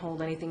reagent. Can't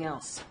hold anything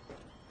else.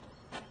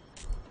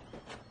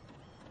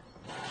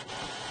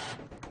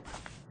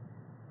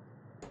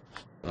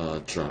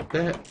 Drop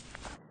that.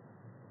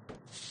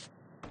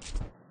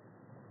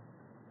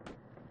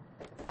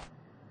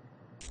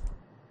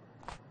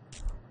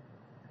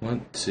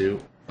 One, two,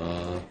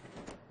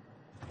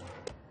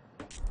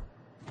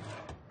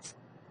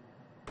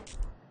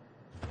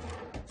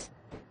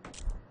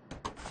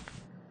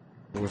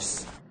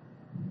 horse.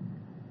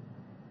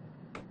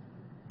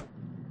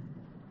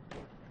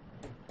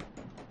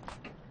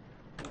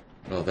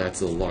 Oh,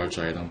 that's a large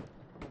item.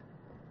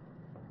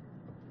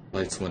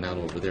 Lights went out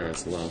over there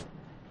as well.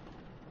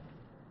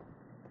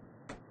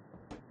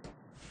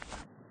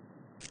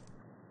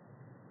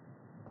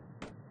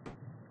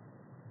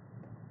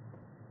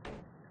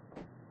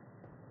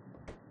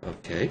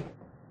 Okay.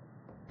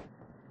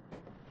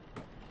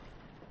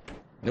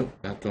 Nope,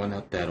 not going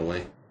out that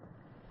way.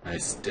 I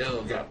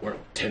still got work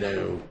to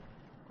do.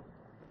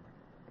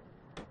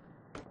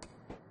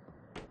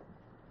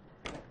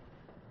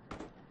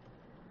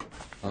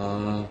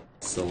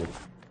 So...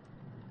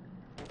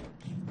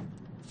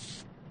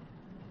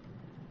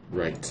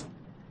 Right.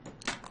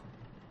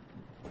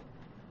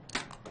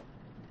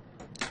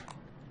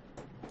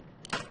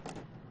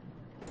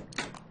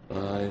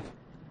 Five.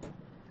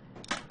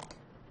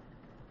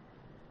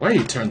 Why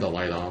you turn the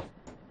light off?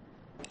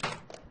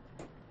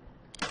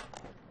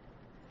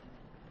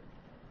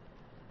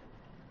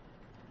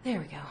 There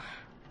we go.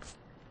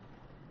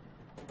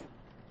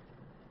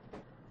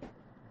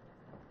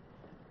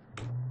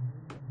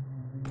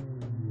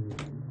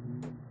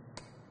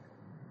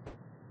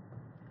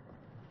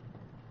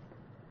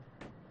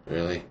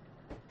 Really?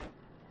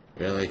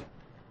 Really?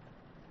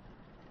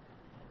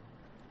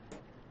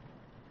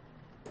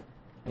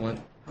 What?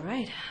 All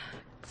right.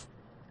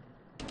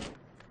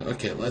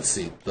 Okay, let's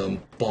see. The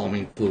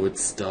embalming fluid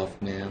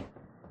stuff now.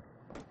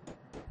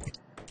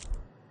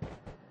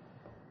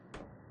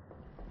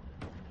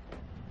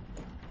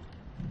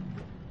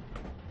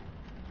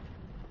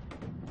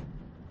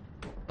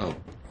 Oh.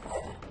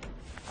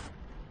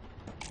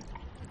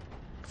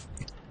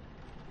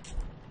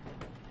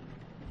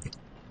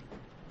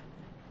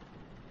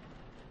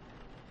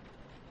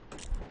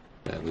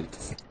 That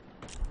leaks.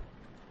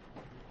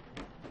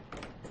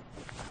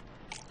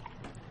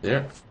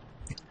 There.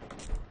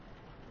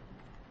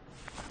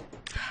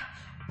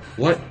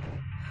 What?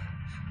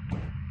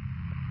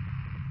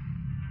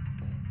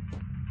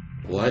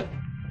 What?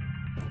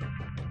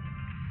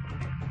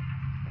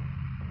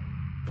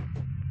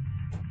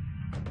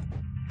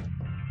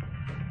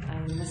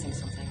 I'm missing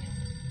something.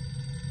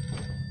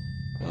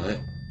 What? Yo,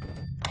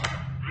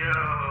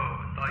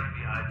 thought you'd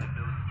be hiding in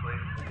Billy's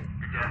place.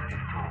 Your dad needs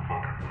to total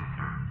focus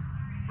booster.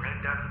 We're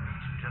heading down to the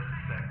beach in just a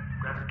sec.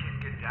 Grab your kid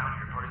and get down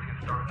here. Party's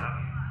gonna start without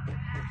you.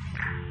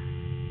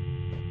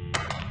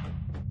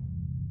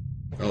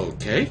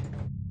 Okay.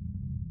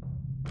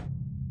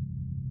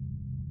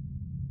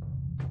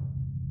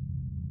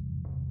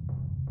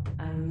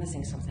 I'm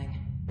missing something.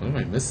 What am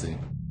I missing?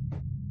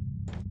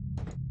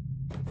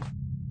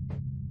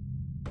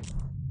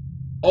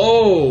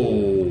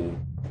 Oh!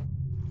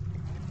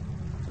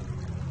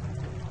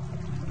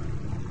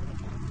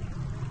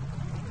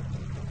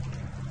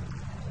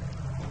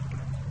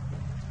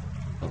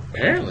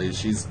 Apparently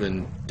she's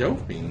been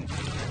doping.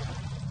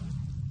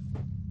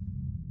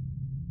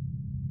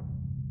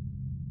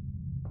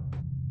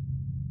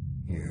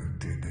 You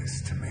did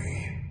this to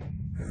me.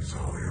 It's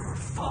all your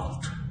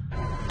fault.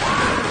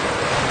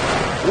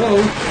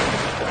 Whoa!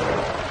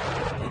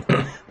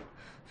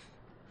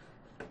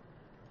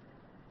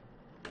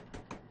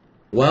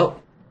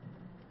 Well,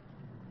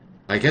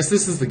 I guess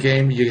this is the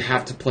game you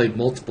have to play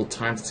multiple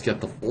times to get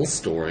the full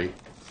story.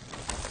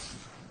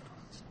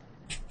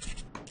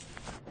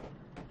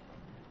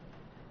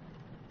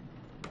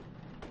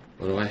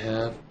 What do I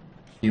have?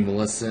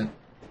 Humilescent.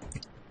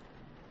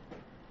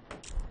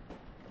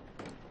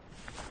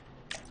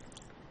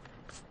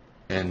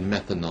 And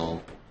methanol.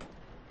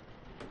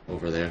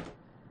 Over there.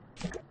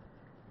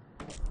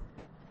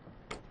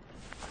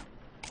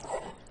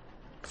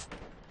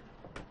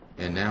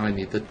 And now I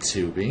need the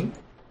tubing.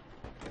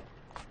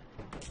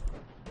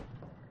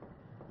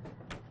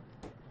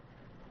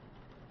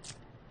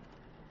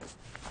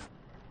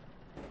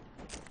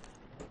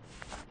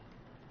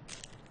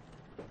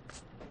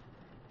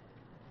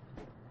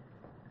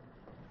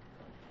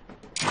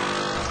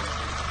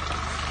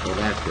 Well,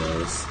 that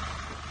goes.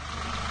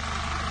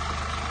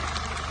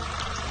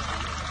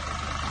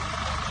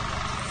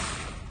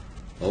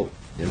 Oh,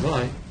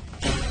 goodbye.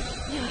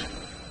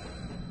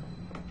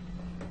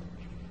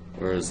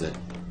 Where is it?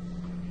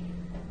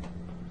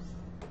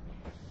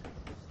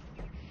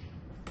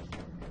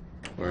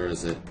 Where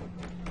is it?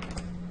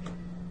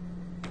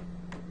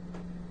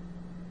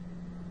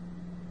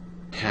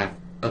 Half.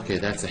 Okay,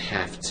 that's a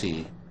half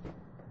T.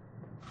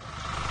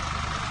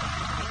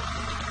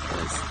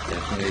 That's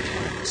definitely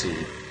half T.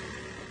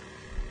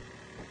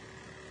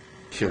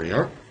 Here we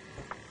are.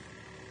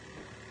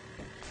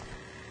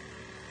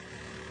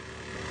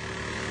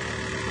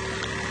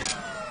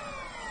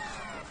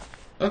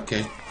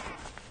 Okay.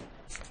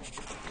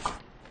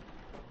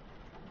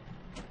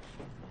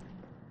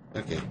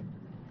 Okay.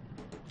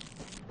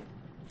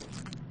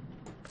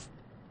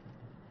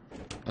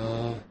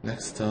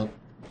 Next up,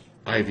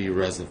 IV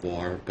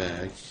reservoir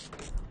bag.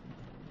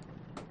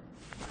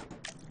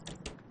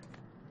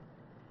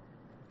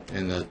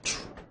 And the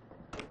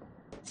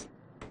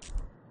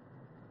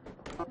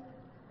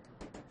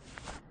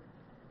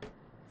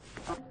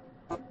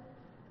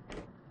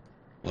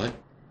what?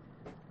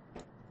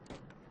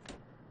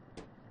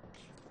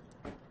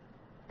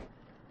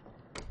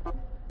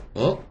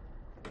 Oh.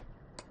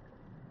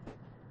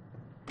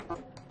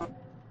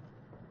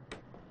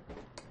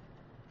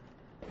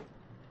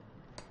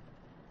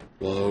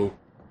 Whoa.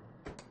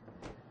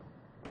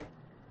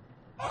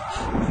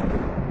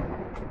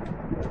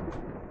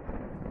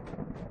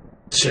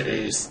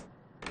 Jeez.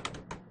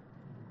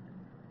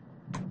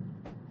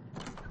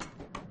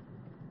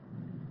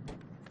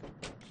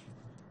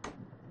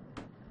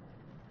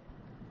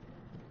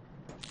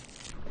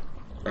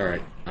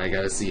 Alright, I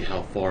gotta see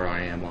how far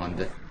I am on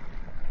the...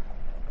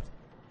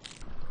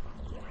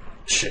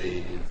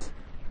 Jeez.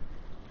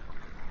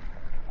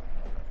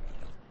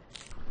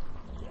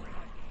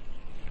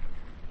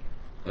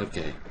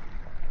 Okay.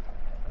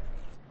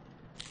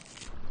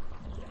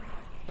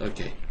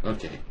 Okay,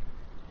 okay.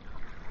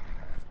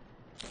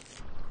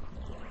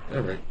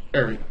 Alright,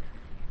 alright.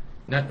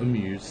 Not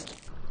amused.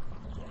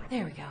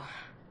 There we go.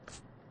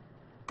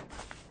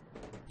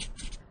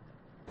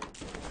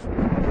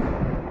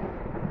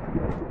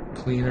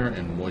 Cleaner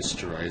and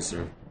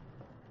moisturizer.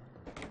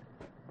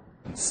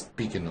 And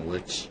speaking of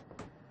which...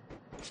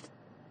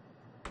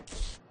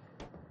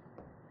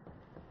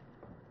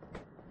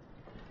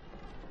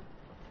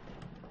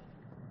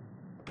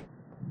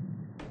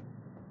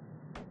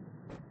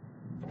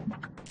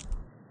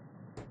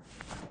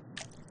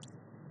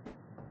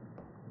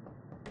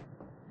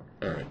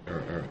 Alright.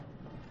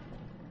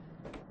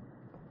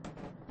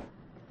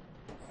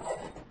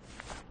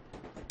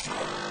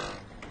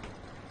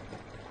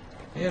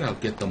 And I'll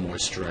get the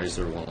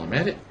moisturizer while I'm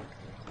at it.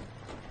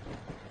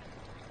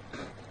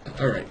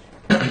 Alright.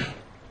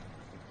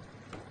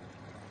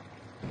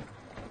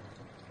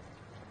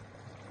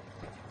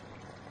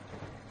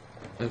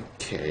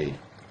 Okay.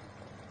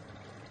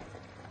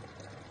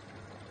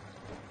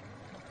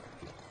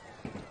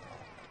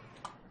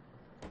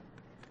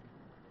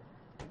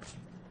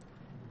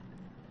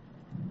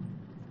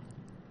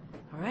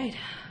 Alright.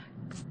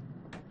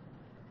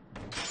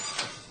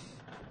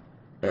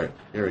 Alright,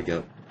 here we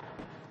go.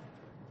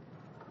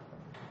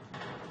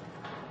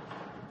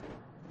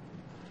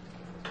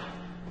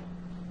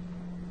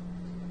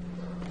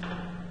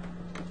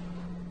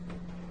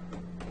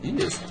 He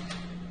is.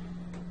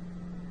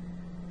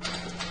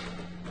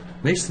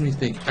 Makes me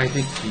think, I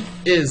think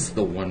he is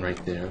the one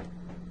right there.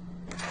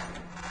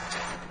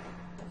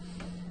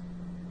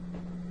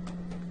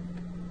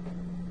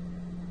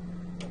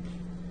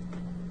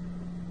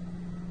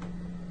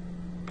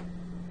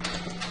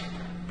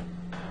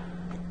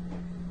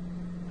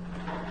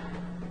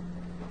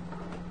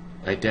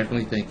 I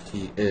definitely think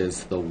he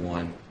is the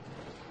one.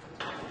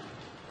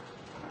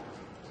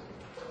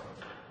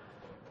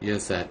 He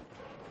has that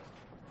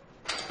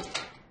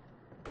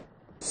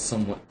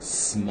somewhat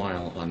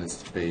smile on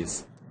his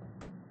face.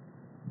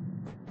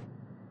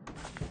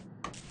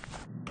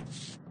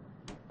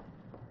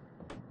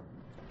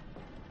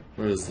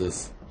 Where is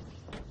this?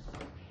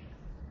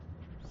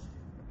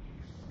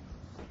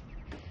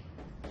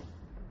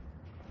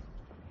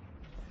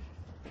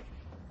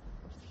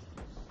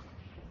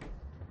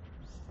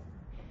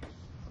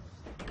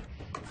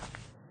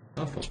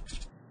 Awful.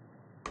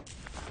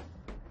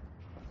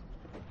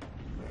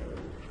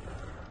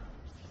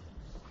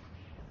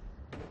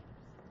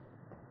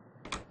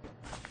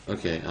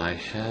 Okay, I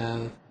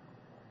have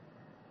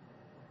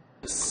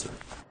this.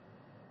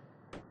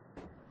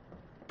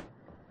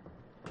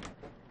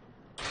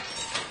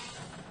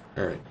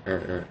 Alright.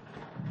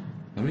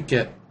 Let me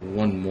get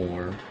one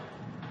more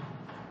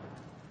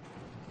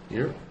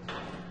here.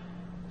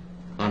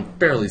 I'm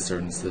fairly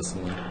certain it's this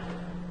one.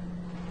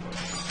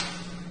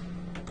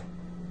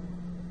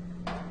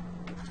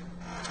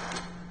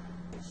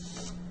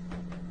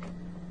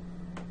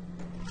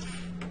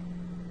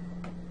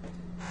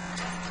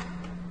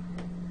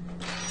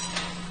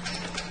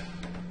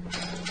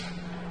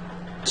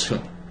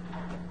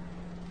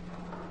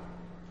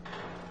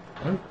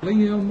 I'm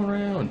flinging them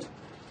around.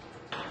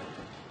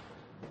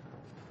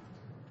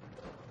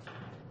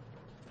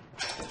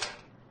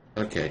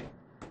 Okay.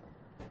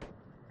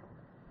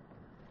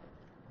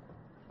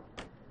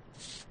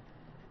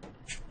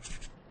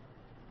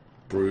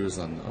 Bruise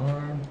on the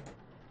arm.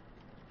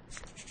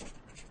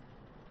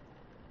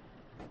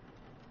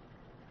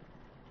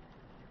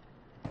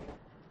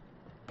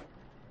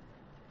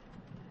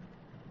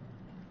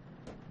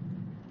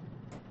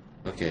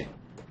 Okay.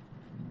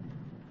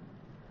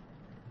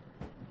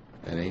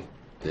 Any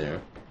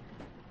there.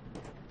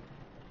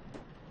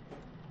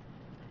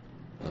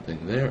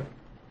 Nothing there.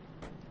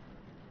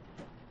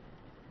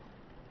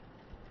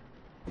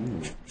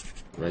 Ooh,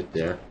 right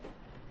there.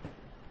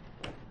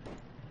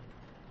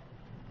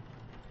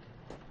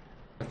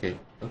 Okay.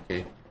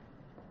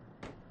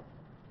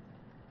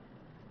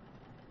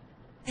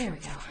 There we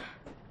go.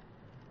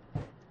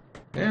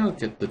 Now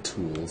get the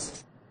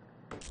tools.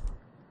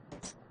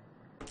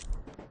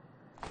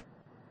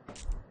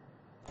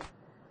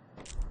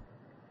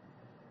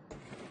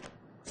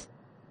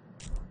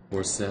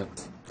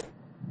 Forceps.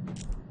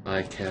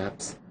 Eye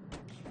caps.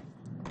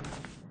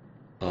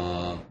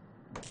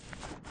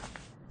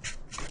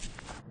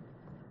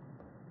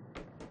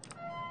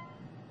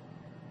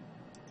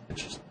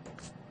 Interesting.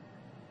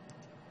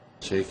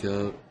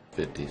 Jacob,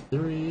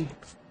 53.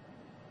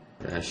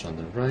 Crash on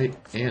the right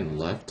and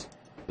left.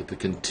 With the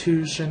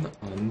contusion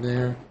on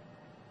there.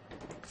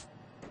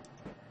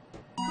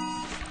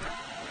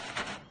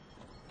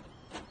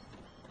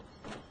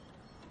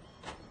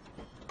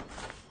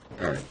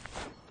 Alright.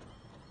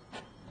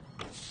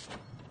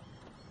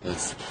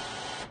 Let's see.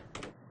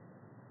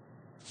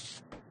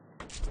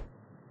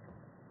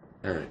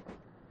 Alright.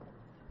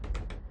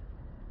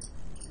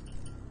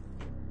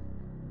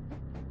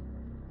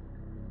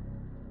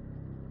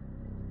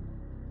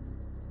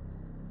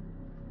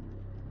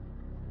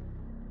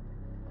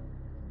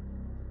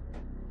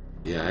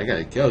 Yeah, I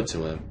gotta go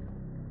to him.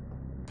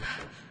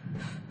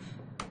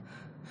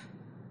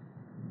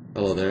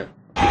 Hello there.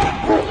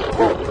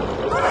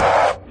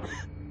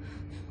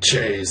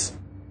 Chase.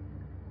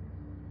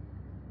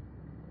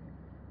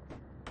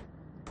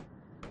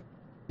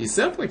 He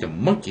sounds like a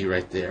monkey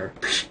right there.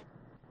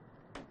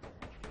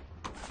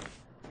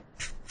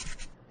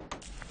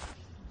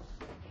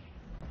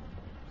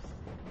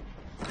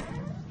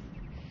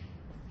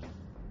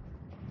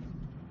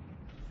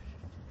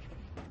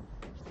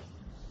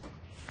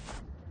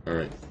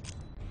 Alright.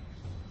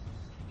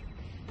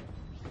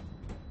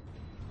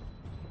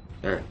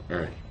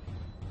 Alright.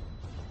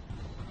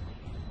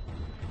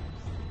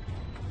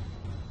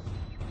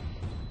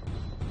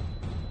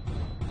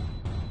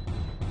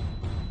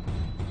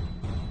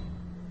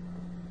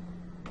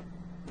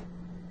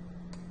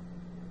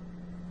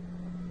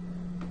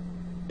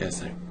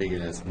 Yes, I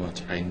figured as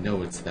much. I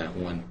know it's that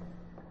one.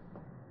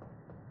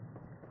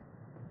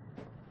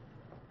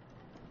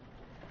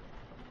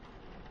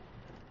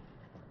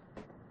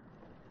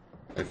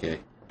 Okay.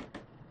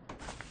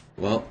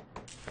 Well.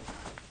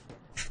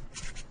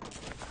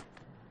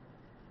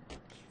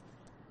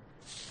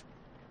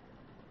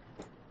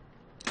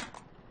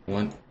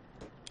 One,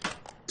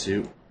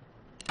 2,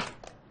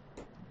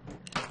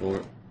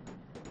 4.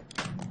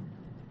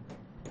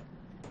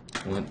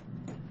 1,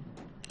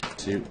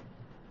 2,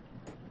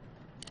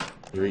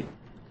 3,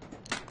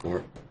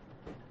 4.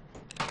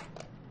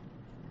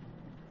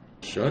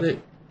 Shut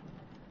it.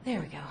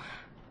 There we go.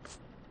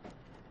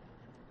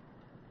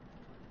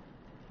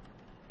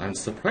 I'm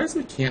surprised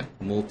we can't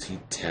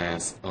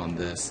multitask on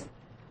this.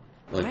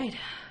 Like, Right.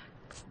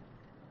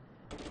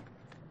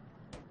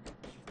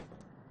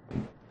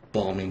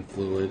 embalming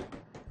fluid.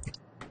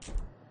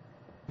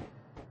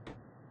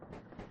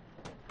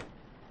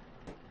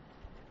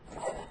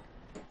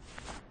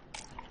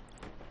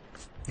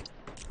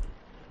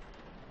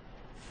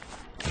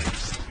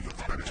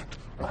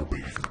 I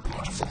bathe in the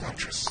blood of the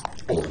righteous.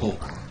 Oh.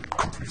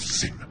 Company of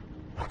sin.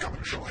 My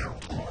coming shall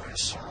herald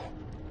glorious sorrow.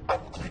 I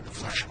will clean the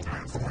flesh of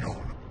man for my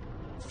own.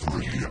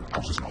 3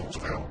 houses in halls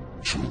of hell.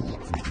 2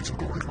 meetings of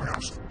glory in my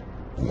house.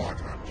 1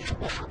 to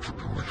wash up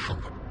tribulation.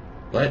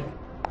 What?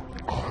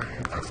 I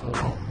have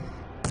come.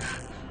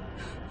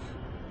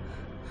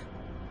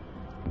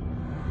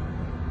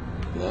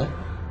 What?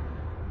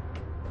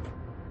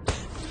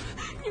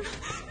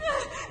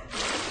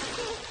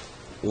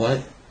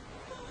 What?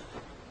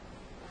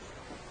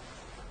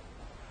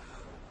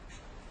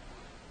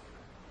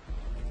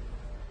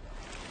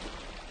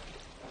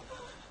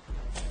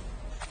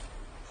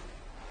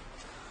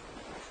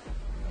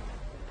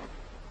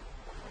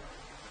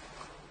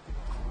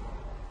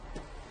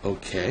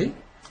 Okay.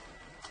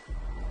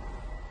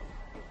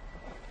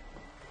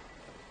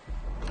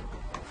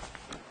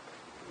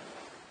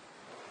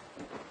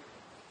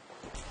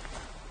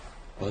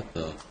 What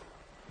the?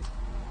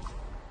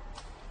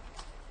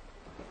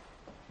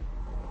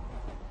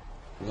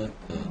 What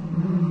the?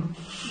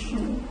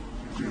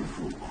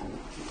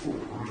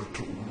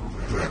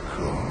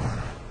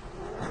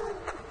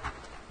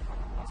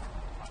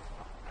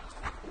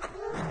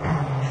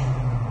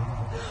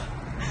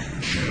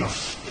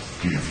 Just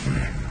give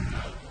in.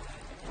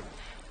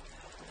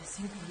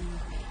 Listen to me.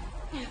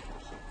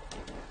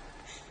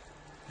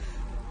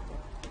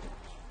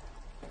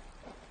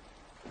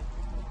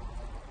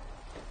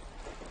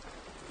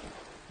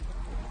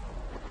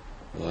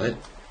 What?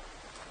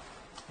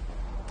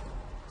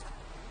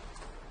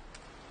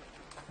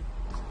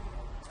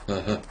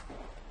 Uh-huh.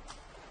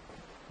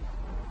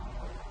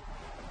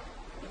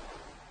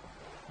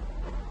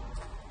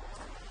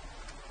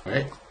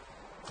 Alright.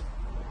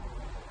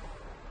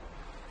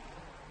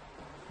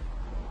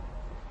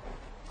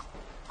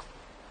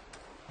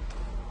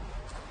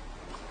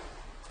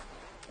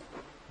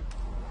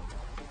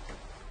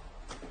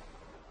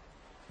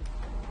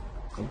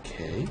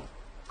 Okay.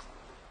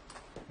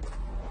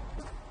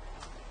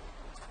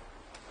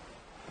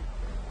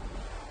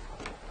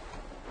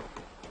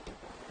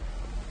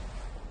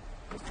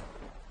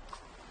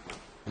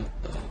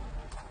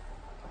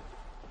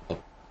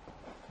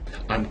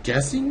 I'm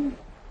guessing,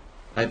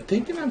 I'm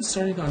thinking I'm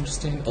starting to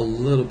understand a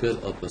little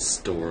bit of the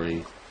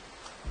story.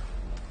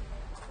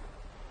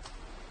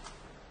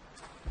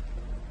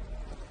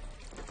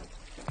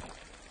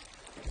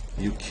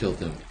 You killed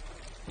him.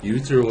 You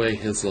threw away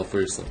his love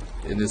for yourself.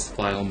 In his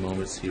final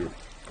moments, he...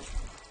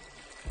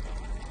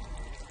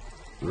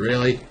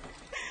 Really?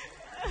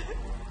 I'm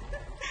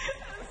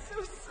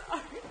so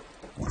sorry.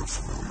 What a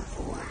familiar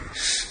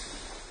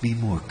voice. Be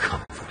more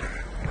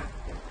confident.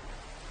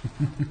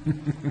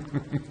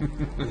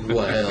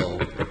 Well...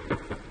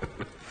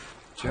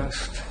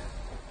 Just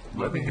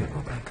let me in,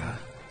 Rebecca.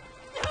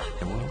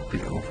 It won't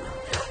be over.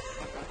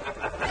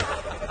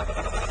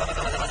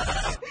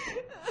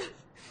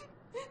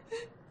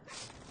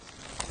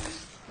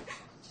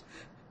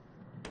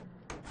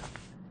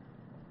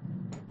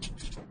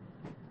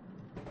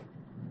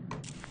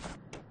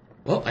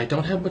 Well, I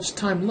don't have much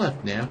time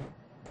left now.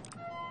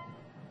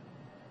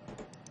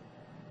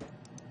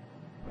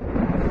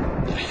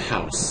 The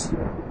house.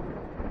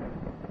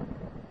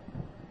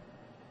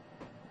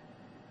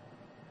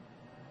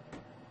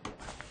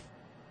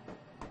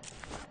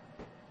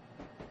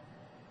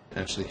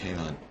 Actually, hang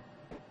on.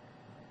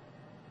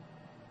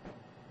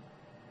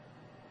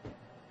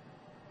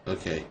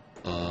 Okay,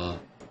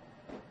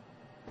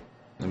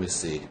 let me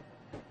see.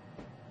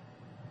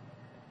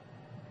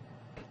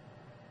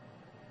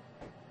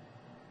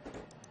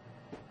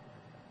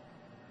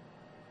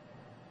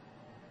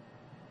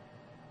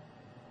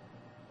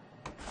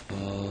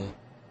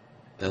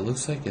 That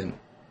looks like an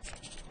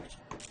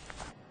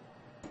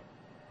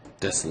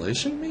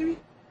desolation, maybe?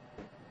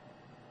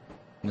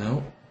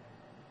 No.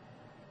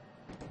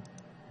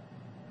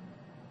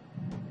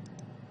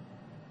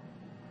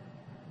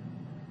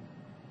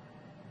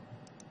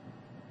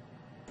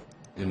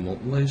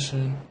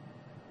 Immolation.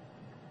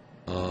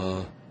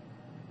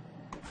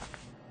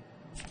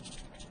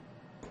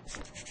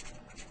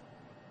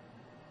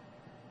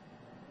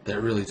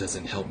 That really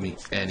doesn't help me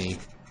any.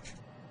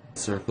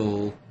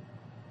 Circle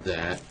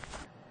that.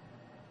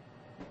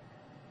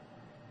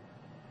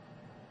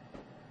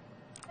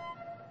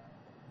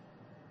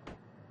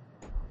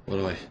 What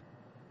do I...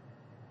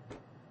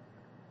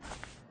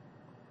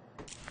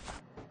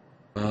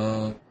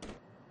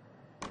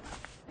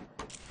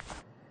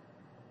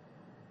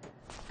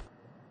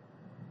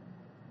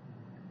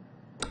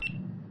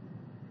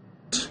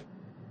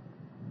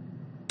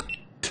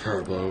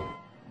 Turbo.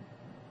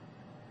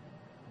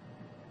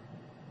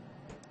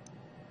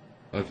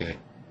 Okay.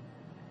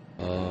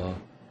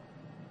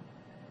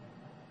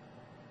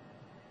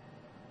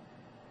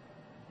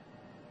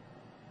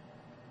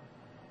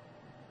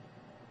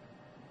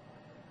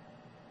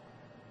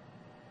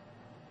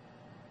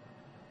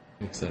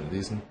 Instead of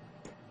these one.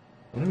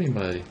 What do I mean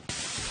by...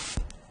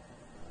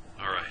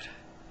 Alright.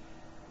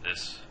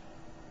 This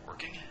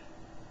working?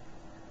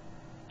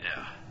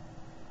 Yeah.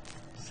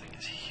 This thing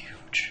is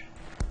huge.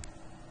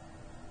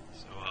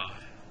 So,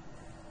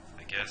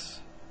 I guess,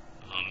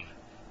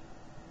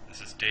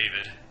 this is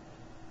David.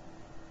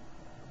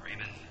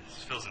 Raymond,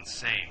 this feels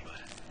insane, but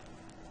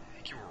I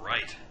think you were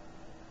right.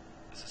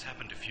 This has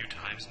happened a few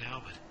times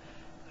now, but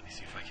let me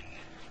see if I can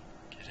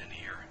get in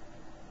here.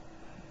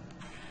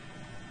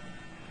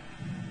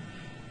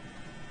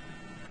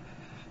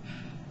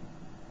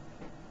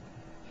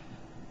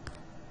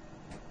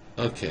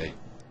 Okay.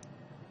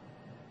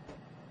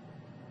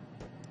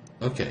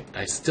 Okay,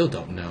 I still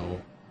don't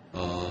know.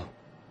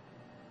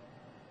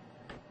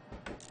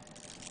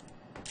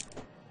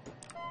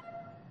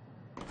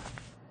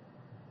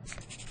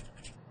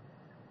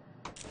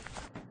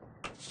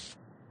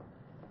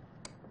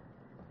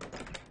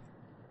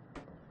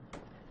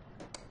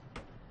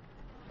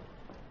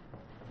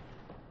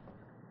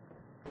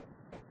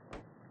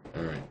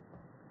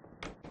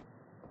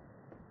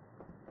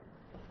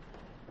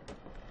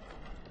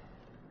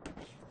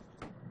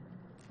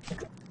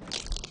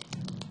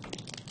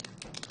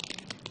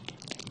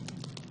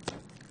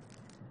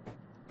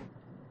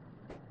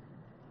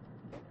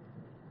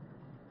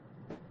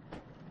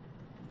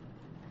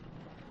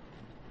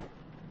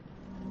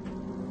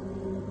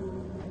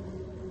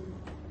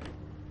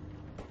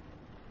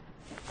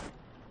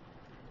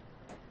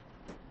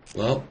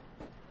 Well,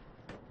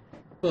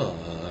 but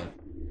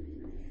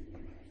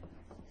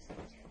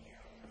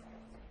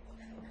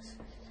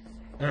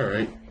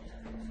alright.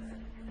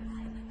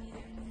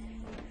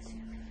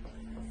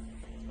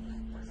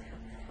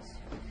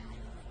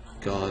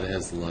 God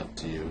has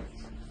left you.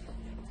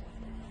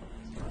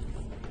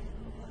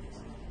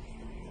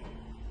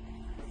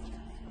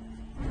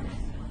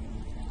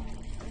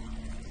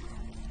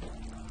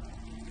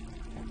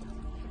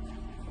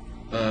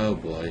 Oh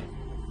boy.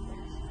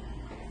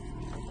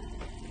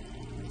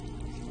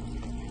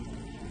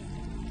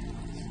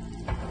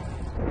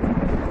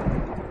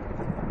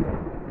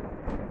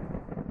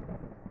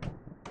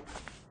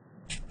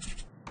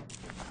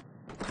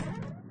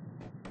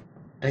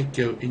 I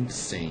go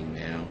insane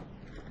now.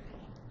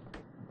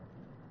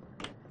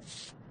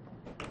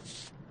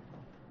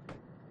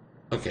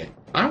 Okay,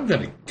 I'm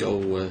gonna go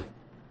with...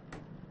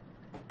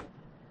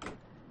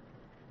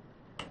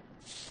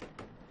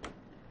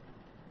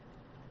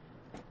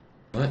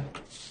 What?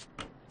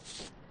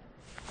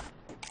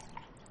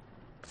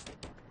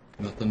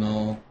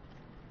 Methanol.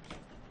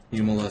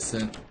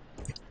 Humolescent.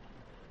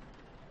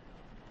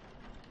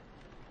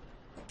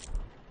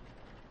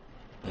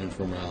 And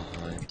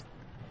formaldehyde.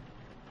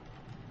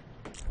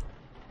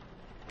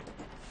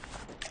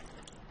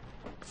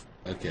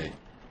 Okay.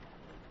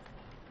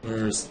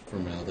 Where's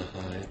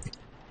formaldehyde?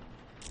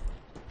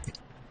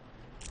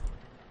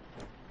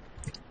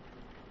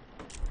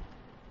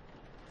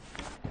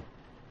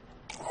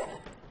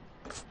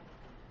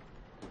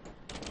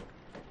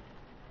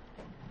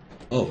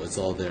 Oh, it's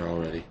all there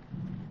already.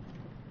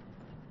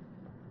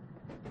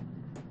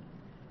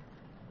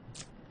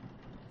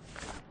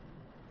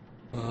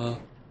 Oh,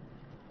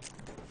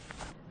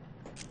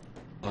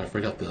 I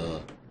forgot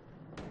the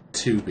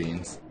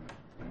tubings.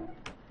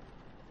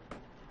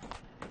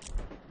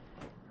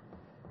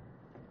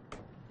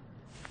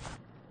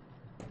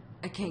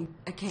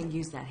 I can't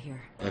use that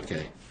here.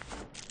 Okay.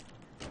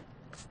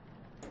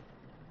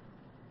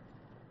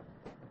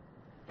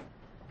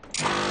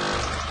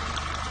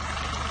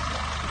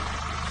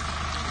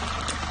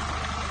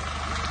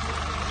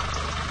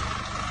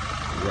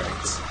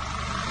 Right.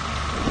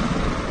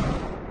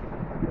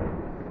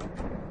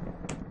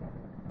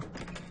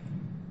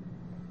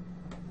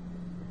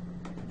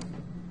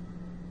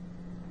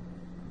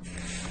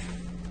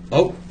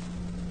 Oh!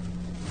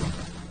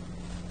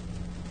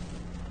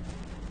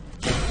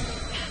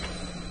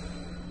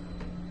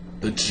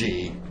 The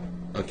G.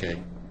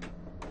 Okay.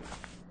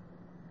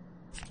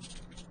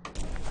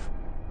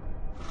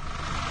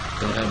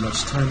 Don't have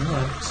much time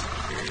left.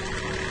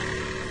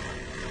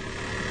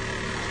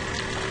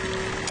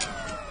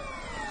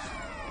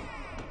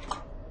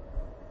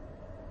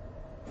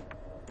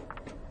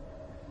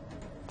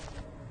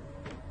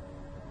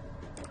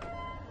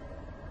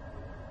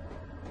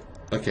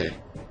 Okay.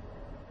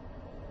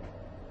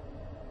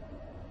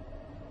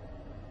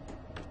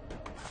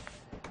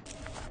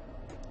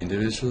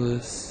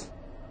 Individualists.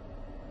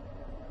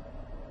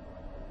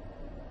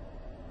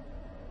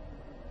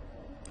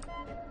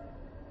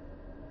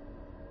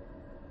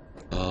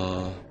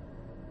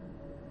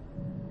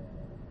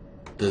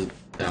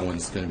 That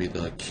one's gonna be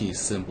the key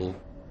symbol.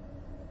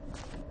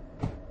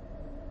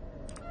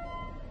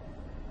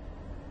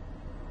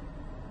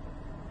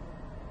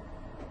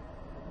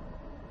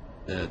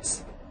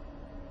 That's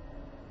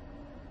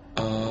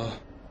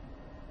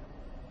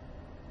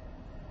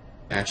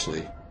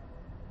actually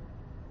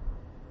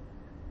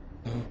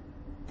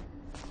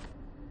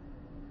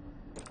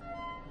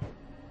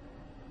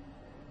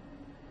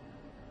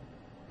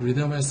three of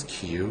them has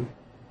Q,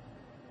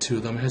 two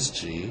of them has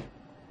G.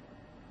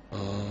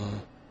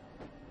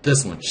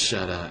 This one,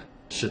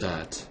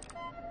 Shadat.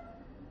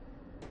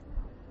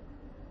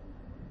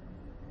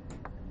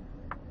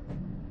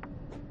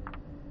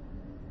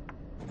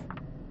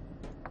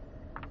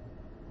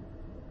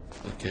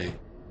 Okay.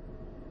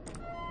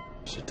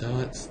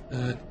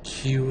 Shadat,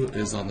 Q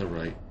is on the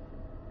right.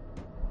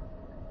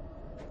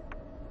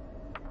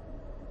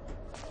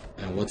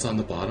 And what's on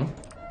the bottom?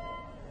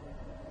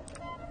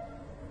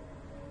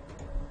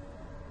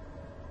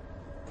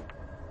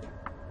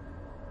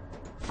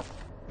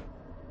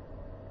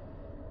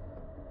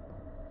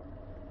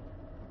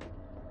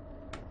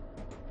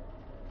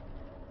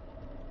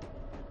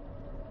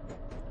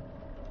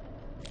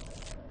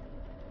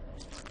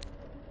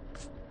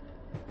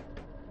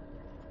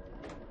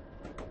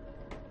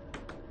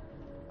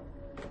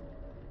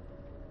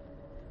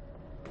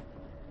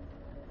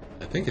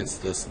 I think it's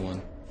this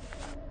one.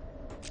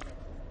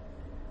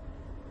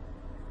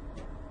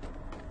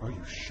 Are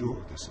you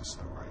sure this is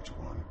the right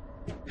one?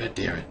 God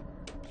damn it.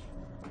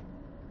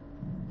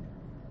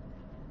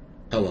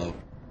 Hello.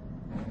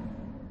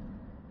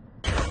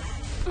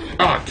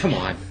 Ah, come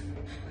on.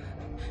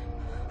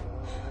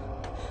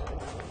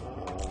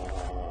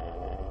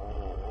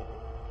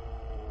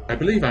 I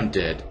believe I'm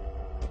dead.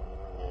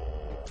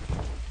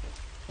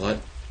 What?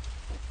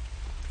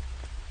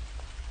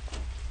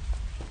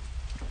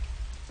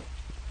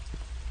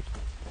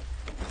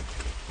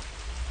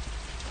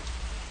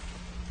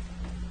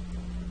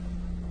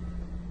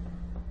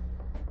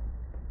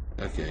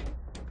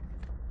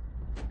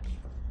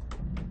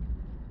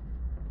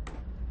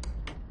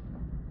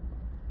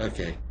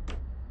 Okay.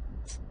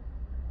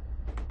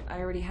 I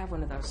already have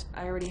one of those.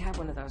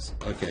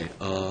 Okay,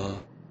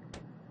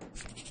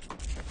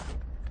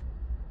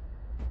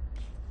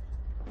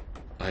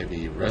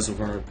 IV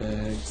reservoir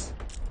bags.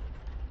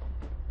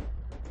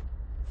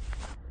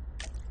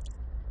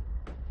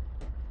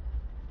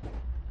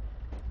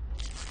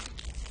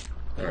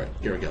 Alright,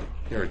 here we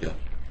go.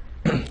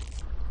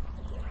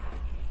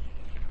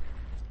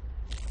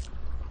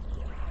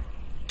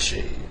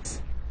 Jeez.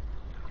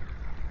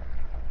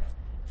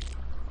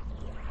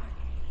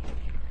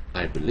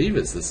 I believe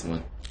it's this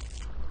one.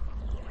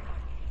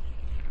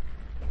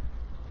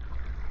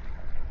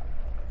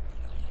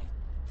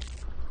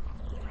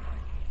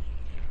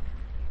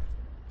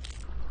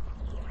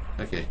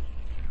 Okay.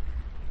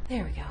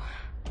 There we go.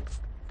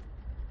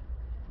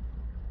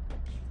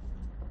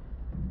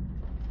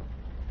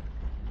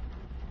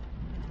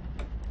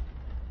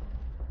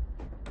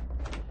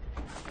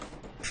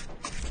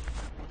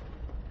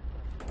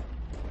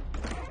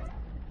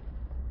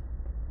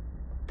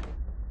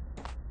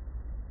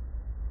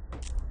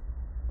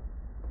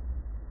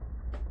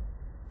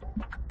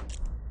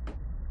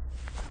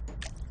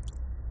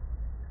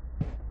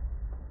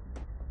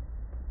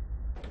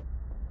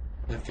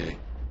 Okay.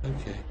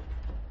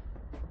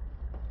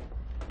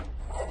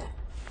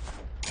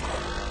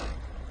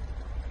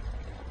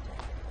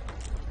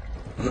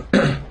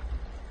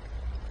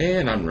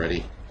 And I'm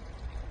ready.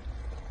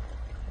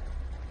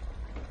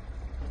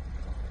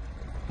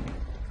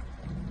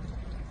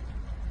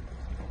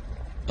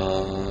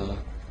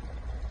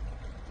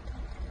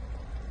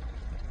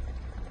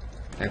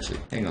 Actually,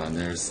 hang on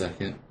there a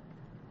second.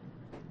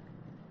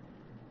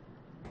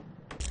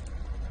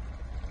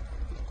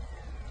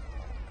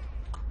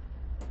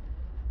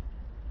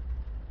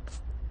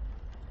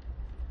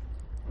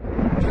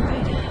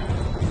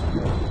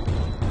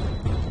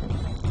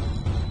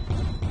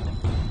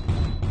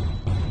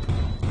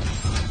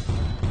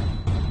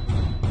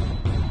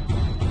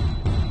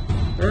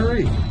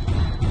 Hurry!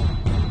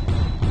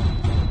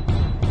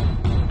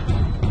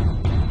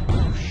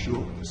 I'm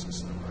sure this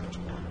is the right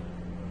one.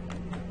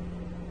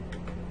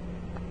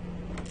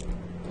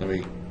 Let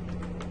me...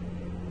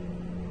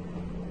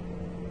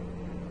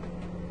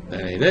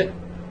 That ain't it.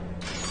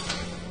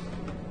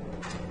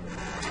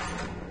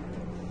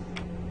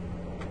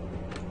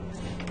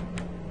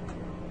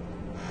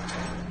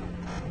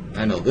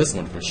 I know this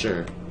one for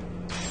sure.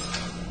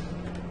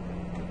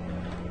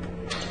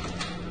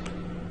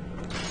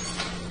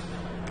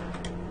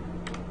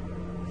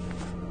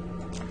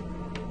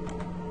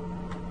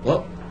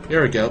 Well,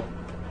 here we go.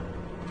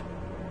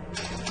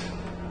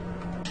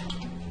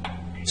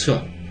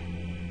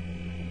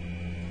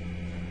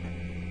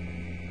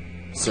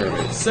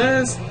 Survey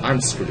says I'm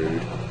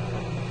screwed.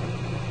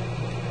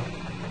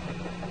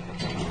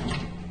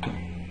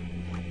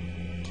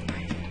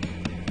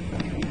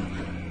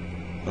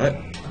 What?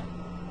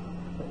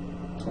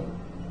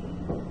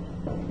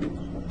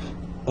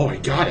 Oh, I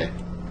got it.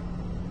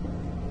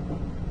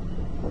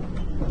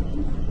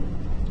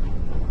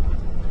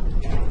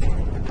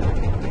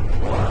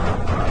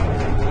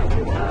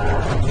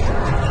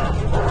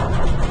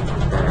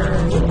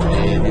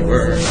 Baby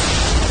bird.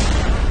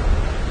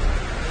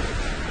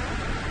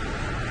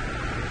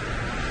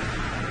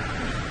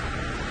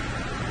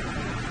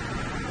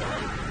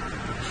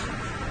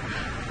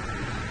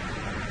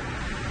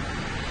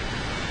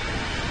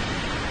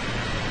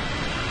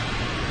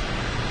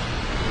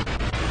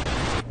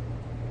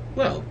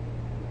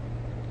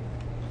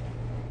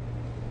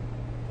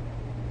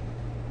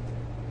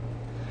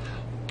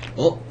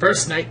 Well,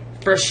 first night,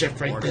 first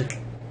shift right there.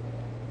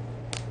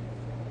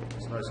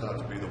 It's nice not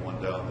to be the one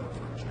down there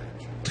for a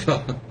change.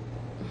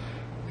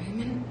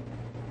 Raymond?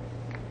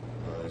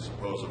 I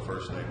suppose a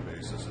first name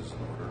basis is in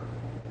order.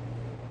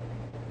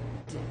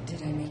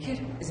 Did I make it?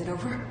 Is it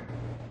over?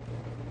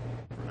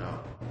 For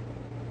now.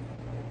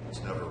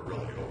 It's never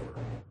really over.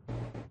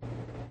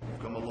 You've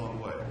come a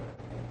long way.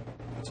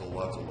 It's a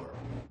lot to learn.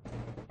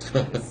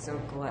 I'm so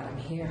glad I'm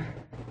here.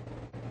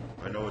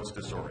 I know it's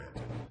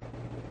disorienting.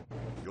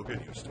 You'll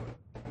get used to it.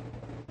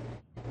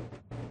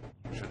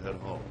 You should head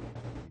home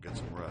and get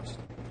some rest.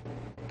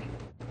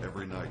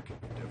 Every night can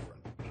be different.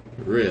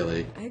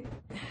 Really? I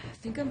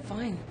think I'm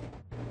fine.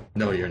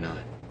 No, you're not.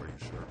 Are you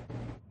sure?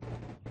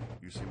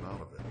 You seem out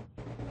of it.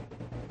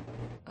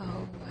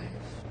 Oh,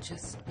 I've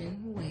just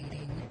been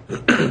waiting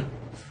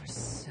for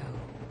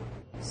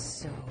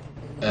so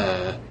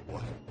long.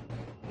 What?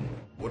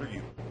 What are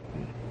you?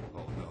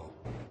 Oh no.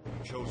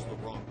 You chose the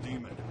wrong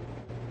demon.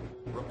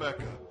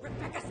 Rebecca.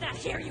 Rebecca's not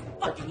here, you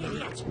fucking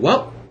idiot!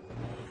 Well,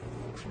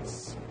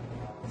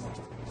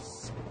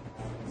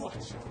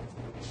 Watch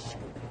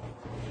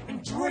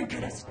and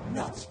drinking his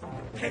nuts from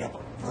the pit of a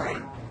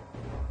brain.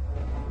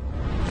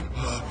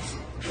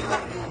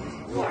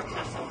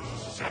 Worthless old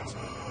shit.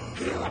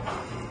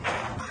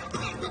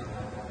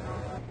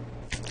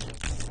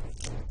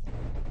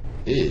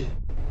 ew.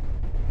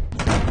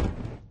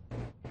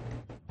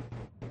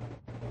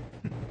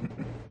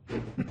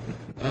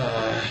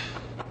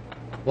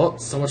 Well,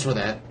 so much for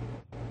that.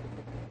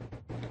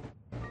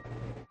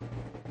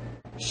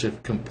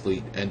 shift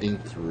complete, ending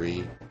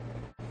 3.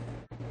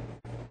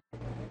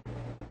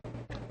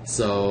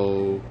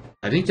 So,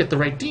 I didn't get the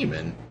right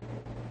demon.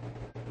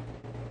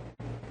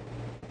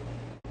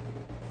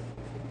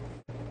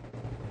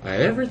 I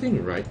had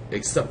everything right,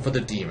 except for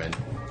the demon.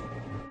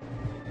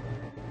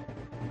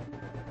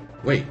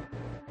 Wait.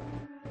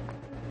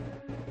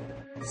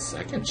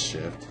 Second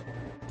shift?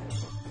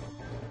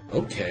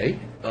 Okay,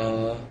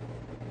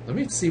 let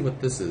me see what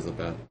this is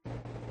about.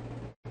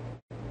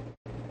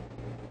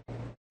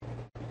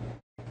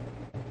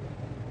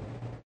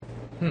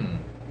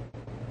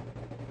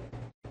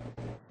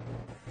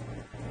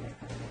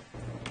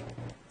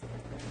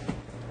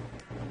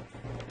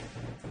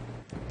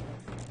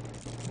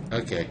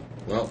 Okay,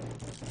 well,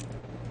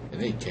 in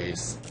any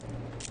case...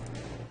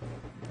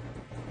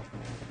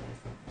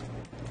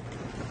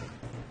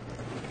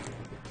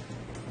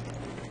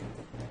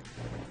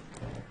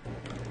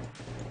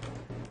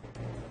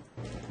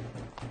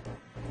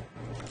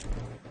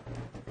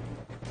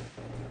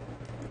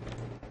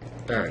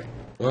 Alright,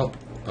 well,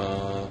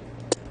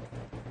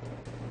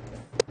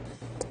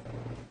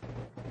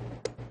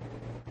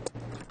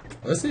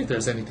 let's see if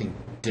there's anything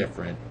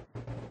different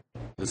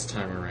this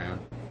time around.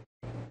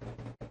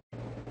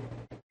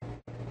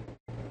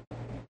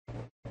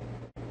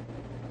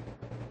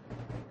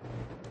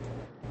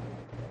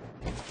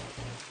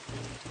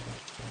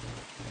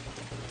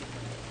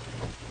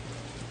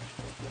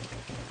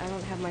 I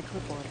don't have my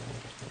clipboard.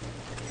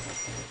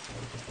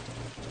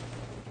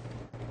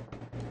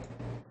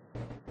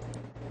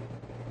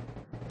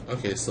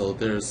 Okay, so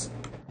there's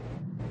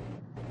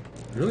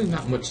really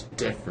not much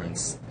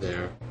difference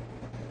there.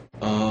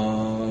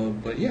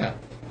 But yeah.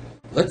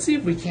 Let's see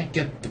if we can't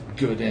get the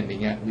good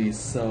ending at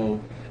least.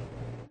 So,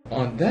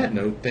 on that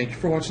note, thank you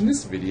for watching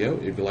this video.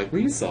 If you like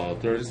what you saw,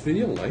 throw this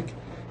video a like.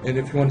 And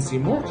if you want to see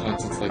more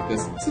content like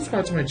this,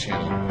 subscribe to my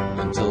channel.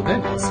 Until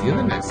then, I'll see you in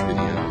the next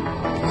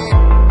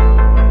video.